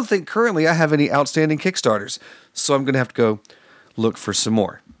 And I don't think currently I have any outstanding Kickstarters, so I'm going to have to go look for some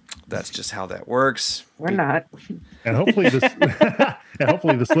more. That's just how that works. We're not. And hopefully the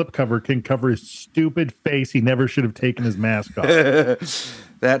slipcover can cover his stupid face. He never should have taken his mask off.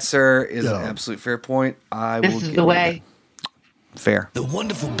 That, sir, is an absolute fair point. This is the way. Fair. The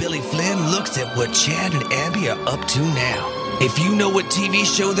wonderful Billy Flynn looks at what Chad and Abby are up to now. If you know what TV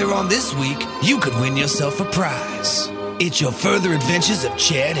show they're on this week, you could win yourself a prize. It's your Further Adventures of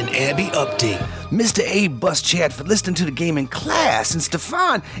Chad and Abby update. Mr. Abe busts Chad for listening to the game in class, and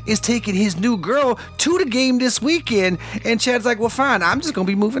Stefan is taking his new girl to the game this weekend, and Chad's like, well, fine, I'm just going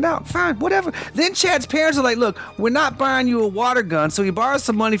to be moving out. Fine, whatever. Then Chad's parents are like, look, we're not buying you a water gun, so he borrows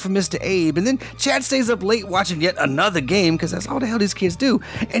some money from Mr. Abe, and then Chad stays up late watching yet another game, because that's all the hell these kids do,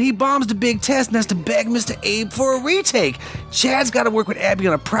 and he bombs the big test and has to beg Mr. Abe for a retake. Chad's got to work with Abby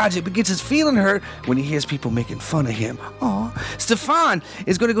on a project, but gets his feeling hurt when he hears people making fun of him. Aw. Stefan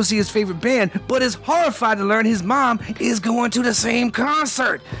is going to go see his favorite band, but is horrified to learn his mom is going to the same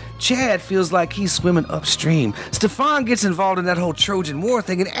concert. Chad feels like he's swimming upstream. Stefan gets involved in that whole Trojan War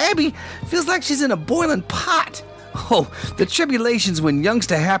thing, and Abby feels like she's in a boiling pot. Oh, the tribulations when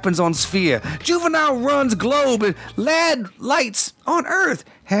youngster happens on Sphere, juvenile runs globe, and lad lights on Earth.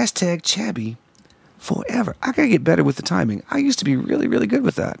 Hashtag Chabby forever. I gotta get better with the timing. I used to be really, really good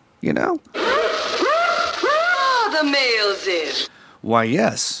with that, you know? The mail's in. Why,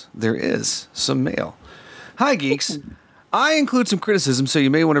 yes, there is some mail. Hi, geeks. I include some criticism, so you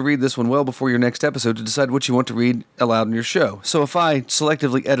may want to read this one well before your next episode to decide what you want to read aloud in your show. So if I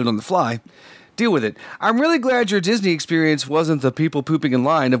selectively edit on the fly, deal with it. I'm really glad your Disney experience wasn't the people pooping in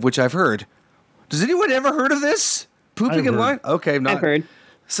line, of which I've heard. Does anyone ever heard of this? Pooping in line? Okay, not. I've heard.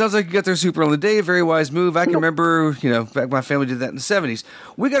 Sounds like you got there super on the day. Very wise move. I can remember, back when my family did that in the 70s.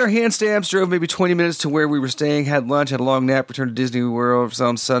 We got our hand stamps, drove maybe 20 minutes to where we were staying, had lunch, had a long nap, returned to Disney World,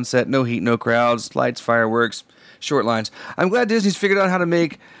 some sunset, no heat, no crowds, lights, fireworks, short lines. I'm glad Disney's figured out how to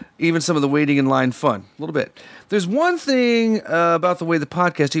make even some of the waiting in line fun. A little bit. There's one thing about the way the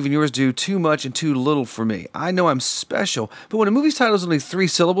podcast, even yours, do too much and too little for me. I know I'm special, but when a movie's title is only 3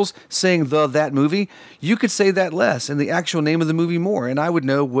 syllables, saying that movie, you could say that less and the actual name of the movie more, and I would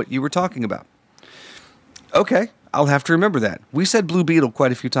know what you were talking about. Okay, I'll have to remember that. We said Blue Beetle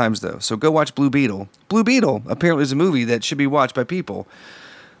quite a few times, though, so go watch Blue Beetle. Blue Beetle apparently is a movie that should be watched by people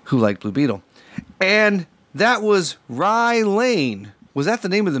who like Blue Beetle. And that was Rye Lane. Was that the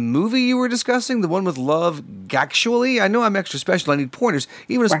name of the movie you were discussing? The one with Love Actually? I know I'm extra special. I need pointers.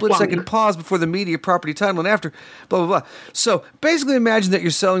 Even a split-second pause before the media property title and after, blah, blah, blah. So basically imagine that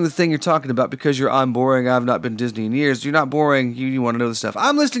you're selling the thing you're talking about because I'm boring. I've not been Disney in years. You're not boring. You want to know the stuff.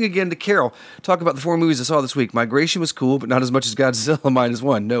 I'm listening again to Carol talk about the 4 movies I saw this week. Migration was cool, but not as much as Godzilla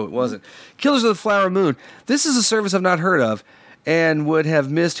 -1. No, it wasn't. Killers of the Flower Moon. This is a service I've not heard of and would have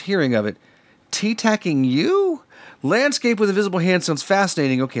missed hearing of it. Tea-tacking You? Landscape with Invisible Hand sounds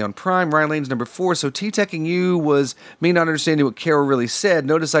fascinating. Okay, on Prime, Ryan Lane's number 4, so Tea-tacking You was me not understanding what Carol really said.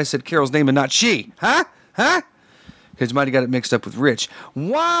 Notice I said Carol's name and not she. Huh? Because you might have got it mixed up with Rich.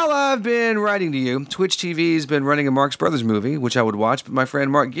 While I've been writing to you, Twitch TV's been running a Marx Brothers movie, which I would watch, but my friend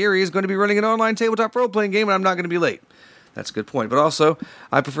Mark Geary is going to be running an online tabletop role-playing game, and I'm not going to be late. That's a good point. But also,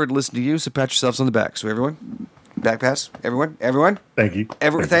 I prefer to listen to you, so pat yourselves on the back. So everyone, back pass. Everyone. Thank you.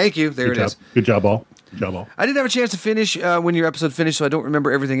 Thank you. There it is. Good job, all. I didn't have a chance to finish when your episode finished, so I don't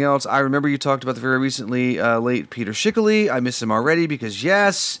remember everything else. I remember you talked about the very recently late Peter Schickley. I miss him already because,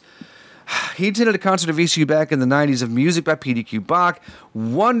 yes, he attended a concert of ECU back in the 90s of music by P.D.Q. Bach.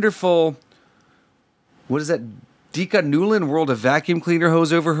 Wonderful. What is that? Dika Newland rolled a vacuum cleaner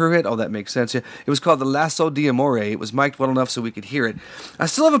hose over her head. Oh, that makes sense. Yeah. It was called the Lasso di Amore. It was mic'd well enough so we could hear it. I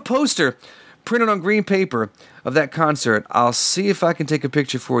still have a poster printed on green paper of that concert. I'll see if I can take a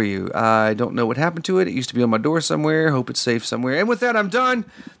picture for you. I don't know what happened to it. It used to be on my door somewhere. Hope it's safe somewhere. And with that, I'm done.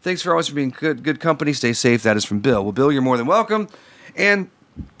 Thanks for always for being good company. Stay safe. That is from Bill. Well, Bill, you're more than welcome. And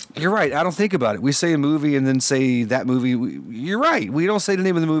You're right. I don't think about it. We say a movie and then say that movie. You're right. We don't say the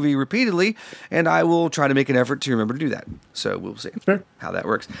name of the movie repeatedly, and I will try to make an effort to remember to do that. So we'll see how that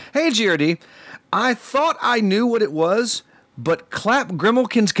works. Hey, GRD. I thought I knew what it was, but Clap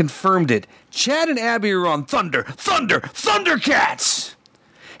Grimmelkins confirmed it. Chad and Abby are on Thundercats!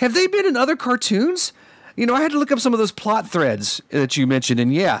 Have they been in other cartoons? You know, I had to look up some of those plot threads that you mentioned,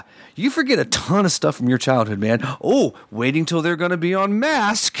 and yeah, you forget a ton of stuff from your childhood, man. Oh, waiting till they're going to be on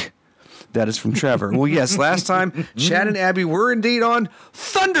Mask. That is from Trevor. Well, yes, last time, Chad and Abby were indeed on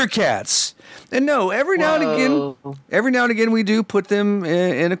Thundercats. And no, every now and again, we do put them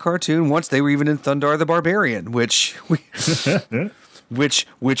in a cartoon. Once they were even in Thundar the Barbarian, which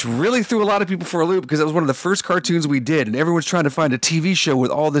really threw a lot of people for a loop because that was one of the first cartoons we did, and everyone's trying to find a TV show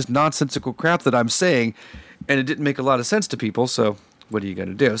with all this nonsensical crap that I'm saying, and it didn't make a lot of sense to people, so what are you going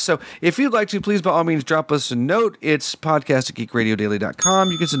to do? So if you'd like to, please, by all means, drop us a note. It's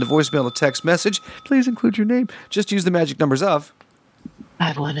podcast@geekradiodaily.com. You can send a voicemail, a text message. Please include your name. Just use the magic numbers of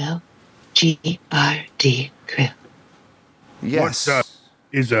 510 GRD Crew. Yes. What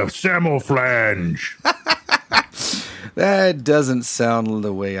is a camouflage? That doesn't sound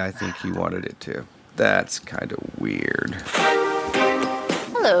the way I think he wanted it to. That's kind of weird.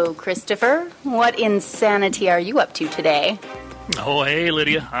 Hello, Christopher. What insanity are you up to today? Oh, hey,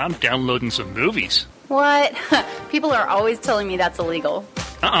 Lydia. I'm downloading some movies. What? People are always telling me that's illegal.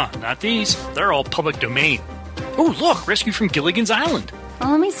 Not these. They're all public domain. Oh, look, Rescue from Gilligan's Island.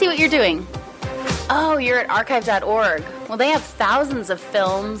 Well, let me see what you're doing. Oh, you're at archive.org. Well, they have thousands of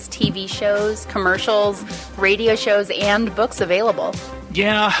films, TV shows, commercials, radio shows, and books available.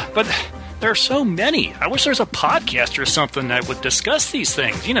 Yeah, but there are so many. I wish there's a podcast or something that would discuss these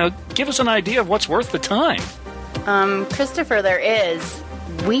things. You know, give us an idea of what's worth the time. Christopher, there is.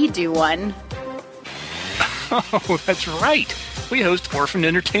 We do one. Oh, that's right. We host Orphan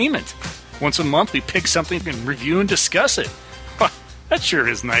Entertainment. Once a month, we pick something and review and discuss it. That sure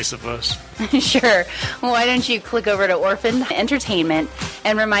is nice of us. Sure. Why don't you click over to Orphan Entertainment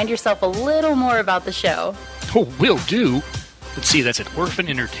and remind yourself a little more about the show? Oh, will do. Let's see, that's at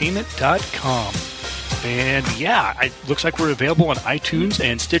orphanentertainment.com. And yeah, it looks like we're available on iTunes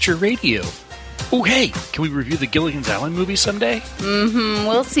and Stitcher Radio. Oh, hey, can we review the Gilligan's Island movie someday? Mm-hmm.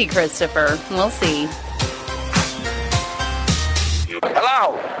 We'll see, Christopher. We'll see.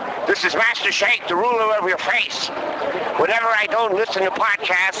 Hello, this is Master Shake, the ruler of your face. Whenever I don't listen to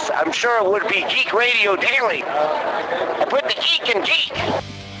podcasts, I'm sure it would be Geek Radio Daily. I put the geek in geek.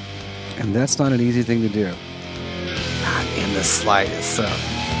 And that's not an easy thing to do. Not in the slightest. So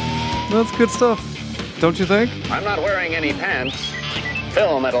that's good stuff, don't you think? I'm not wearing any pants.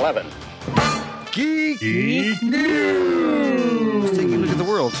 Film at 11. Geek News! Taking a look at the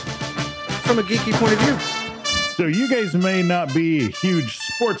world from a geeky point of view. So you guys may not be huge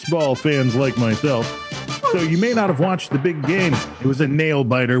sports ball fans like myself, so you may not have watched the big game. It was a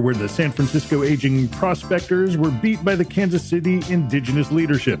nail-biter where the San Francisco Aging Prospectors were beat by the Kansas City Indigenous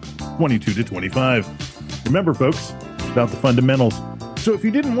leadership, 22-25. Remember, folks, it's about the fundamentals. So if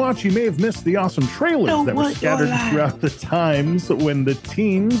you didn't watch, you may have missed the awesome trailers that were scattered throughout the times when the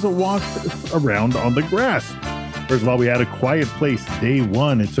teams walked around on the grass. First of all, we had A Quiet Place Day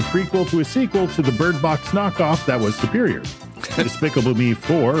One. It's a prequel to a sequel to the Bird Box knockoff that was superior. Despicable Me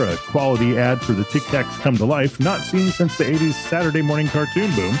 4, a quality ad for the Tic Tacs come to life, not seen since the 80s Saturday morning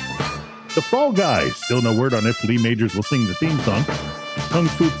cartoon boom. The Fall Guy, still no word on if Lee Majors will sing the theme song. Kung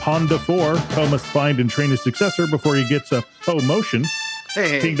Fu Panda 4, Poe must find and train his successor before he gets a Poe-motion.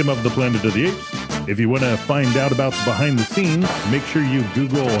 Hey. Kingdom of the Planet of the Apes. If you want to find out about the behind the scenes, make sure you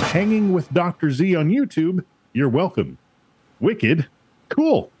Google Hanging with Dr. Z on YouTube. You're welcome. Wicked.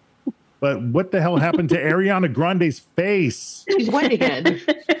 Cool. But what the hell happened to Ariana Grande's face? She's white again.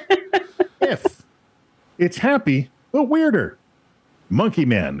 If it's happy, but weirder. Monkey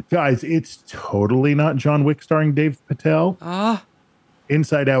Man. Guys, it's totally not John Wick starring Dave Patel.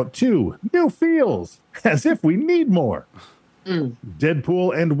 Inside Out 2. New feels. As if we need more.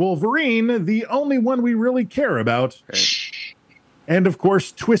 Deadpool and Wolverine, the only one we really care about. Right. And of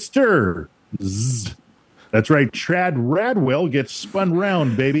course, Twister. Zzz. That's right. Trad Radwell gets spun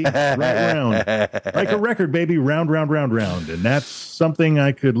round, baby. Right round. Like a record, baby. Round, round, round, round. And that's something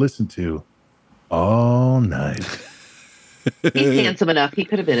I could listen to all night. He's handsome enough. He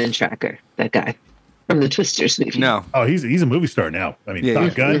could have been in Tracker, that guy from the Twisters movie. No. Oh, he's a movie star now. I mean,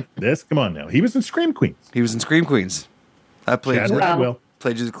 Top Gun, this. Come on now. He was in Scream Queens. He was in Scream Queens. I played Chad Radwell.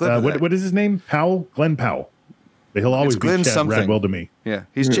 Played you the clip of that. What is his name? Powell? Glenn Powell. But he'll always be Chad Radwell to me. Yeah,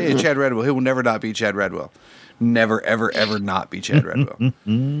 he's Chad Radwell. He will never not be Chad Radwell. Never, ever, ever not be Chad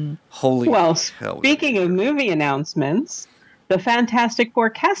Radwell. Holy Well, hell. speaking of movie announcements, The Fantastic Four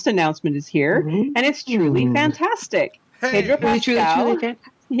cast announcement is here, and it's truly fantastic. Pedro Pascal,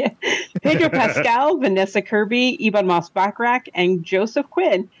 Pedro Pascal, Vanessa Kirby, Ebon Moss-Bachrach, and Joseph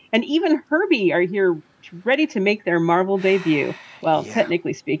Quinn, and even Herbie are here ready to make their Marvel debut. Well,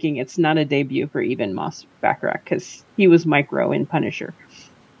 technically speaking, it's not a debut for Ebon Moss-Bachrach because he was Micro in Punisher.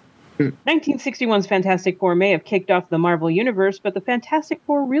 1961's Fantastic Four may have kicked off the Marvel Universe, but the Fantastic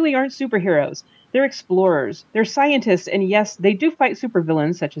Four really aren't superheroes. They're explorers, they're scientists, and yes, they do fight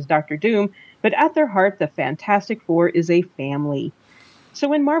supervillains such as Doctor Doom, but at their heart, the Fantastic Four is a family. So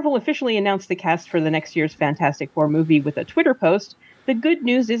when Marvel officially announced the cast for the next year's Fantastic Four movie with a Twitter post, the good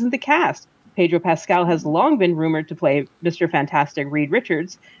news isn't the cast. Pedro Pascal has long been rumored to play Mr. Fantastic Reed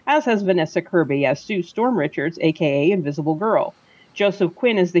Richards, as has Vanessa Kirby as Sue Storm Richards, a.k.a. Invisible Girl. Joseph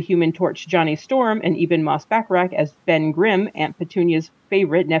Quinn as the Human Torch Johnny Storm, and Ebon Moss-Bachrach as Ben Grimm, Aunt Petunia's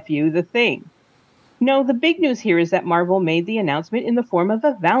favorite nephew, the Thing. No, the big news here is that Marvel made the announcement in the form of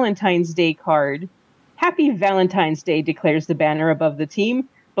a Valentine's Day card. Happy Valentine's Day, declares the banner above the team.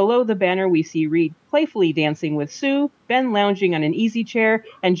 Below the banner, we see Reed playfully dancing with Sue, Ben lounging on an easy chair,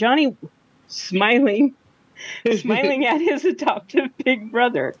 and Johnny smiling at his adoptive big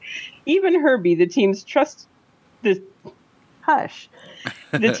brother. Even Herbie, the team's trust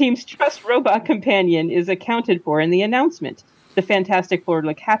robot companion, is accounted for in the announcement. The Fantastic Four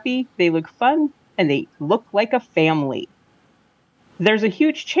look happy, they look fun, and they look like a family. There's a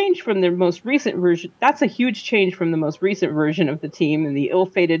huge change from the most recent version. That's a huge change from the most recent version of the team in the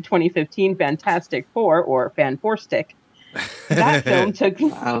ill-fated 2015 Fantastic Four, or Fan Four Stick. That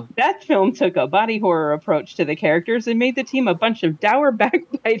film took a body horror approach to the characters and made the team a bunch of dour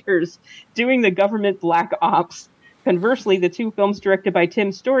backbiters doing the government black ops. Conversely, the two films directed by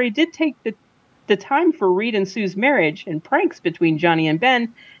Tim Story did take the time for Reed and Sue's marriage and pranks between Johnny and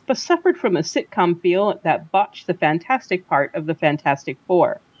Ben, but suffered from a sitcom feel that botched the fantastic part of the Fantastic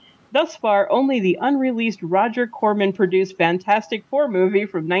Four. Thus far, only the unreleased Roger Corman-produced Fantastic Four movie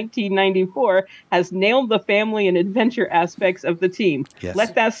from 1994 has nailed the family and adventure aspects of the team. Yes.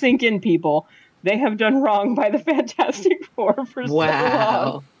 Let that sink in, people. They have done wrong by the Fantastic Four for so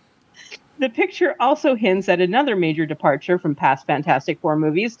long. The picture also hints at another major departure from past Fantastic Four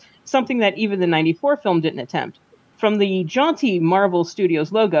movies, something that even the 94 film didn't attempt. From the jaunty Marvel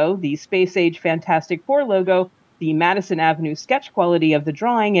Studios logo, the space-age Fantastic Four logo, the Madison Avenue sketch quality of the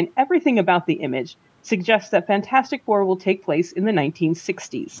drawing, and everything about the image suggests that Fantastic Four will take place in the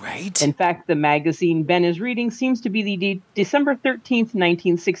 1960s. Right. In fact, the magazine Ben is reading seems to be the December 13th,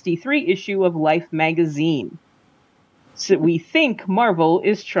 1963 issue of Life magazine. So we think Marvel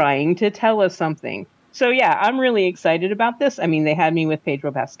is trying to tell us something. So yeah, I'm really excited about this. I mean, they had me with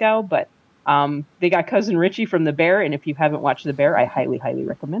Pedro Pascal, but they got Cousin Richie from The Bear, and if you haven't watched The Bear, I highly, highly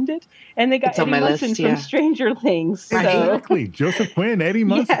recommend it. And they got Eddie Munson from Stranger Things. So. Exactly. Joseph Quinn, Eddie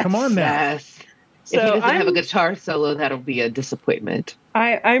Munson, come on now. Yes. So if he doesn't have a guitar solo, that'll be a disappointment.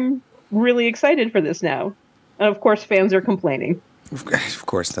 I'm really excited for this now. And of course, fans are complaining. Of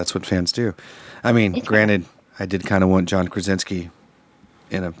course, that's what fans do. I mean, granted, I did kind of want John Krasinski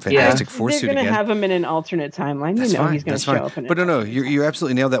in a Fantastic Four suit again. They're going to have him in an alternate timeline. That's fine. He's going to show up in it. But no, you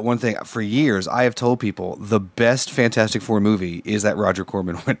absolutely nailed that one thing. For years, I have told people the best Fantastic Four movie is that Roger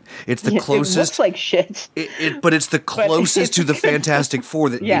Corman one. It's the closest. It looks like shit. But it's the closest to the Fantastic Four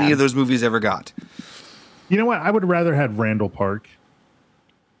that any of those movies ever got. You know what? I would rather have Randall Park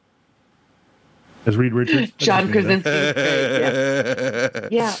as Reed Richards. John Krasinski.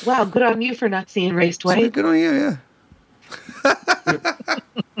 Yeah. Wow. Good on you for not seeing Raced White. Good on you. Yeah.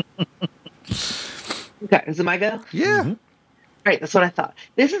 Okay, is it my go? Yeah. Mm-hmm. Right, that's what I thought.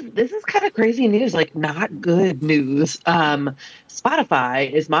 This is kind of crazy news, like not good news. Spotify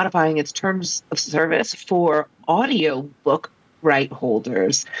is modifying its terms of service for audiobook right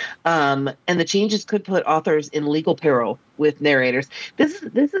holders, and the changes could put authors in legal peril with narrators. This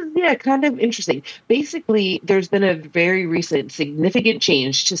is kind of interesting. Basically, there's been a very recent significant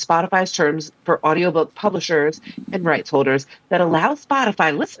change to Spotify's terms for audiobook publishers and rights holders that allow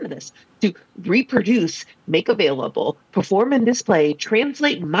Spotify, listen to this, to reproduce, make available, perform and display,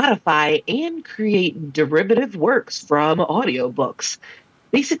 translate, modify, and create derivative works from audiobooks.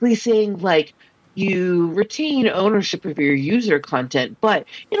 Basically saying, like, you retain ownership of your user content, but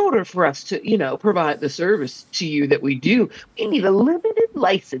in order for us to, provide the service to you that we do, we need a limited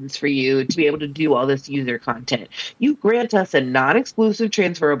license for you to be able to do all this user content. You grant us a non-exclusive,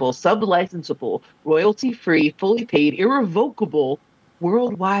 transferable, sub-licensable, royalty-free, fully paid, irrevocable,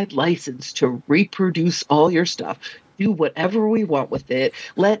 worldwide license to reproduce all your stuff. Do whatever we want with it.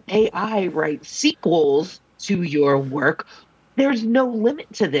 Let AI write sequels to your work. there's no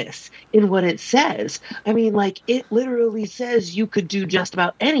limit to this in what it says. I mean, like, it literally says you could do just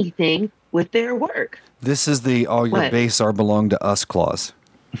about anything with their work. This is the all your base are belong to us clause.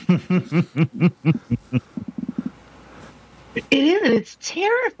 It is, and it's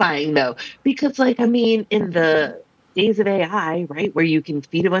terrifying, though, because, like, I mean, in the days of AI, right, where you can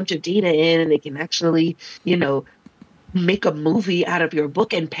feed a bunch of data in and it can actually, you know, make a movie out of your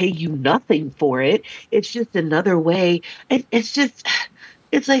book and pay you nothing for it. It's just another way. It's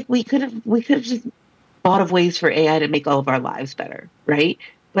like we could have just thought of ways for AI to make all of our lives better, right?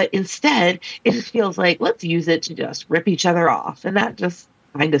 But instead, it just feels like, let's use it to just rip each other off. And that just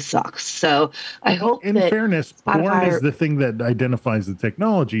kind of sucks. So I hope in fairness, porn is the thing that identifies the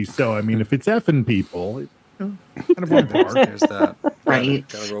technology. So, I mean, if it's effing people, it's kind of on par. There's that. Right.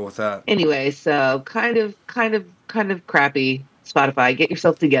 Gotta roll with that. Anyway, so kind of crappy. Spotify, get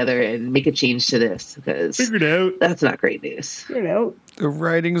yourself together and make a change to this, because figure it out. That's not great news. Figure it out. The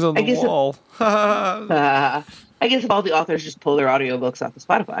writing's on the wall. I guess if all the authors just pull their audiobooks off of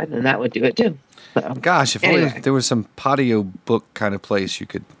Spotify, then that would do it too. So, gosh, if only there was some patio book kind of place you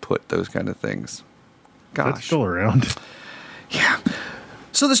could put those kind of things. Gosh. That's still around. Yeah.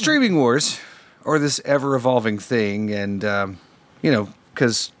 So the streaming wars are this ever-evolving thing, and, you know,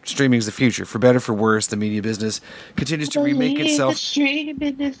 because streaming is the future. For better, for worse, the media business continues to remake itself.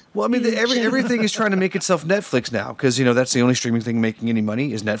 Well, I mean, everything is trying to make itself Netflix now, because, you know, that's the only streaming thing making any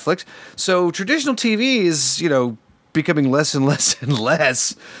money is Netflix. So traditional TV is, you know, becoming less and less and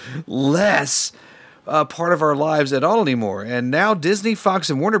less part of our lives at all anymore. And now Disney, Fox,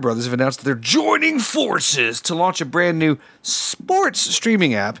 and Warner Brothers have announced that they're joining forces to launch a brand new sports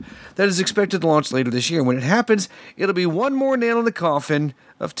streaming app that is expected to launch later this year. And when it happens, it'll be one more nail in the coffin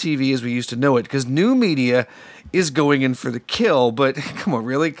of TV as we used to know it, because new media is going in for the kill. But come on,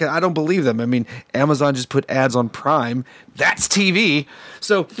 really? I don't believe them. I mean, Amazon just put ads on Prime. That's TV.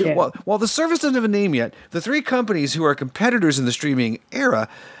 So while the service doesn't have a name yet, the three companies who are competitors in the streaming era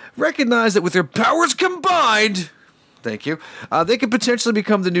recognize that with their powers combined, they could potentially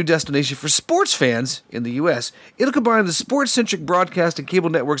become the new destination for sports fans in the U.S. It'll combine the sports-centric broadcast and cable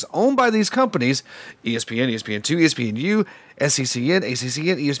networks owned by these companies, ESPN, ESPN2, ESPNU, SECN,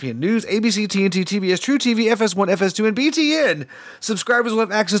 ACCN, ESPN News, ABC, TNT, TBS, True TV, FS1, FS2, and BTN. Subscribers will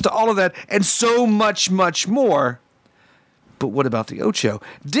have access to all of that and so much, much more. But what about the Ocho?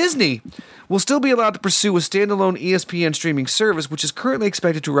 Disney will still be allowed to pursue a standalone ESPN streaming service, which is currently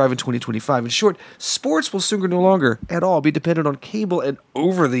expected to arrive in 2025. In short, sports will soon no longer at all be dependent on cable and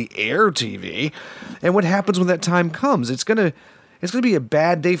over-the-air TV. And what happens when that time comes? It's gonna be a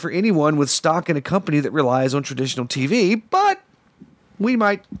bad day for anyone with stock in a company that relies on traditional TV, but we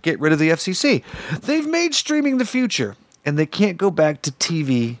might get rid of the FCC. They've made streaming the future, and they can't go back to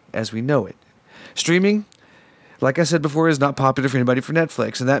TV as we know it. Streaming, like I said before, is not popular for anybody for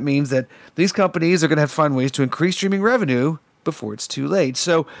Netflix, and that means that these companies are going to have to find ways to increase streaming revenue before it's too late.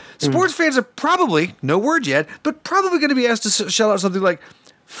 So sports fans are probably, no word yet, but probably going to be asked to shell out something like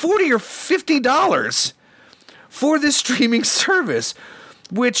 $40 or $50 for this streaming service,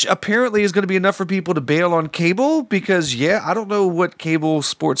 which apparently is going to be enough for people to bail on cable because, I don't know what cable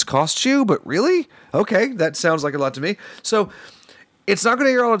sports costs you, but really? Okay, that sounds like a lot to me. So it's not going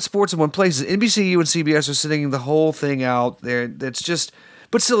to air all its sports in one place. NBCU and CBS are sending the whole thing out there.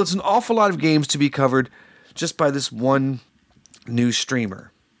 But still, it's an awful lot of games to be covered just by this one new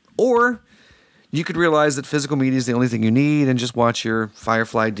streamer. Or you could realize that physical media is the only thing you need and just watch your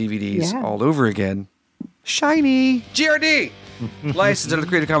Firefly DVDs all over again. Shiny. GRD. Licensed under the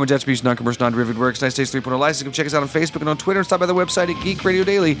Creative Commons Attribution, Non-Commercial, Non-Derivative Works, United States 3.0 license. Come check us out on Facebook and on Twitter and stop by the website at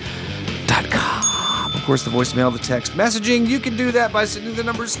GeekRadioDaily.com. Of course, the voicemail, the text messaging. You can do that by sending the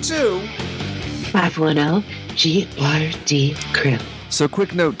numbers to 510-GRD-CREW. So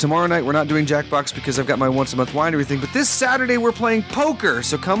quick note, tomorrow night we're not doing Jackbox because I've got my once-a-month winery thing, but this Saturday we're playing poker,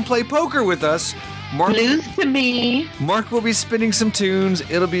 so come play poker with us. Lose to me. Mark will be spinning some tunes.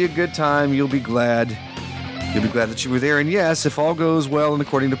 It'll be a good time. You'll be glad. You'll be glad that you were there. And yes, if all goes well and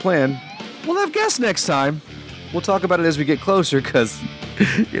according to plan, we'll have guests next time. We'll talk about it as we get closer because,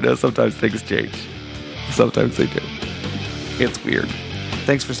 sometimes things change. Sometimes they do. It's weird.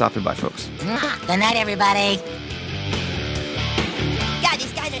 Thanks for stopping by, folks. Good night, everybody. God,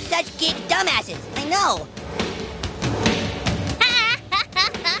 these guys are such geek dumbasses. I know.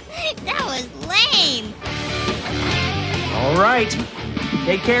 That was lame. All right.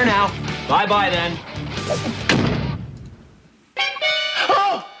 Take care now. Bye-bye, then.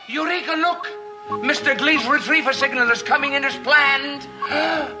 Oh, Eureka, look! Mr. Glee's retriever signal is coming in as planned.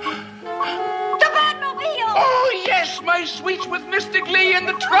 The Batmobile! Oh, yes, my sweets with Mr. Glee in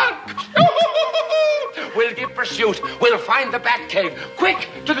the trunk. We'll give pursuit. We'll find the Batcave. Quick,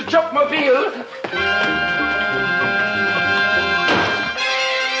 to the Chuckmobile.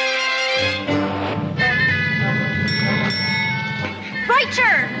 Right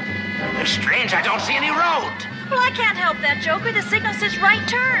turn. It's strange, I don't see any road. Well, I can't help that, Joker. The signal says right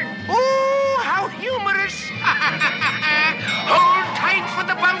turn. Oh, how humorous. Hold tight for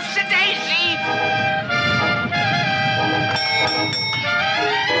the bumps, Daisy.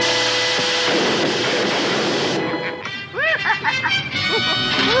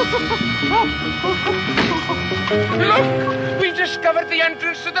 Look, we discovered the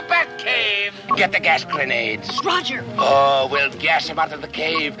entrance to the Batcave. Get the gas grenades. Roger. Oh, we'll gas them out of the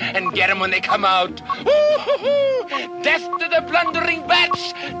cave and get them when they come out. Ooh, death to the blundering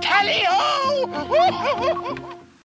bats. Tally-ho!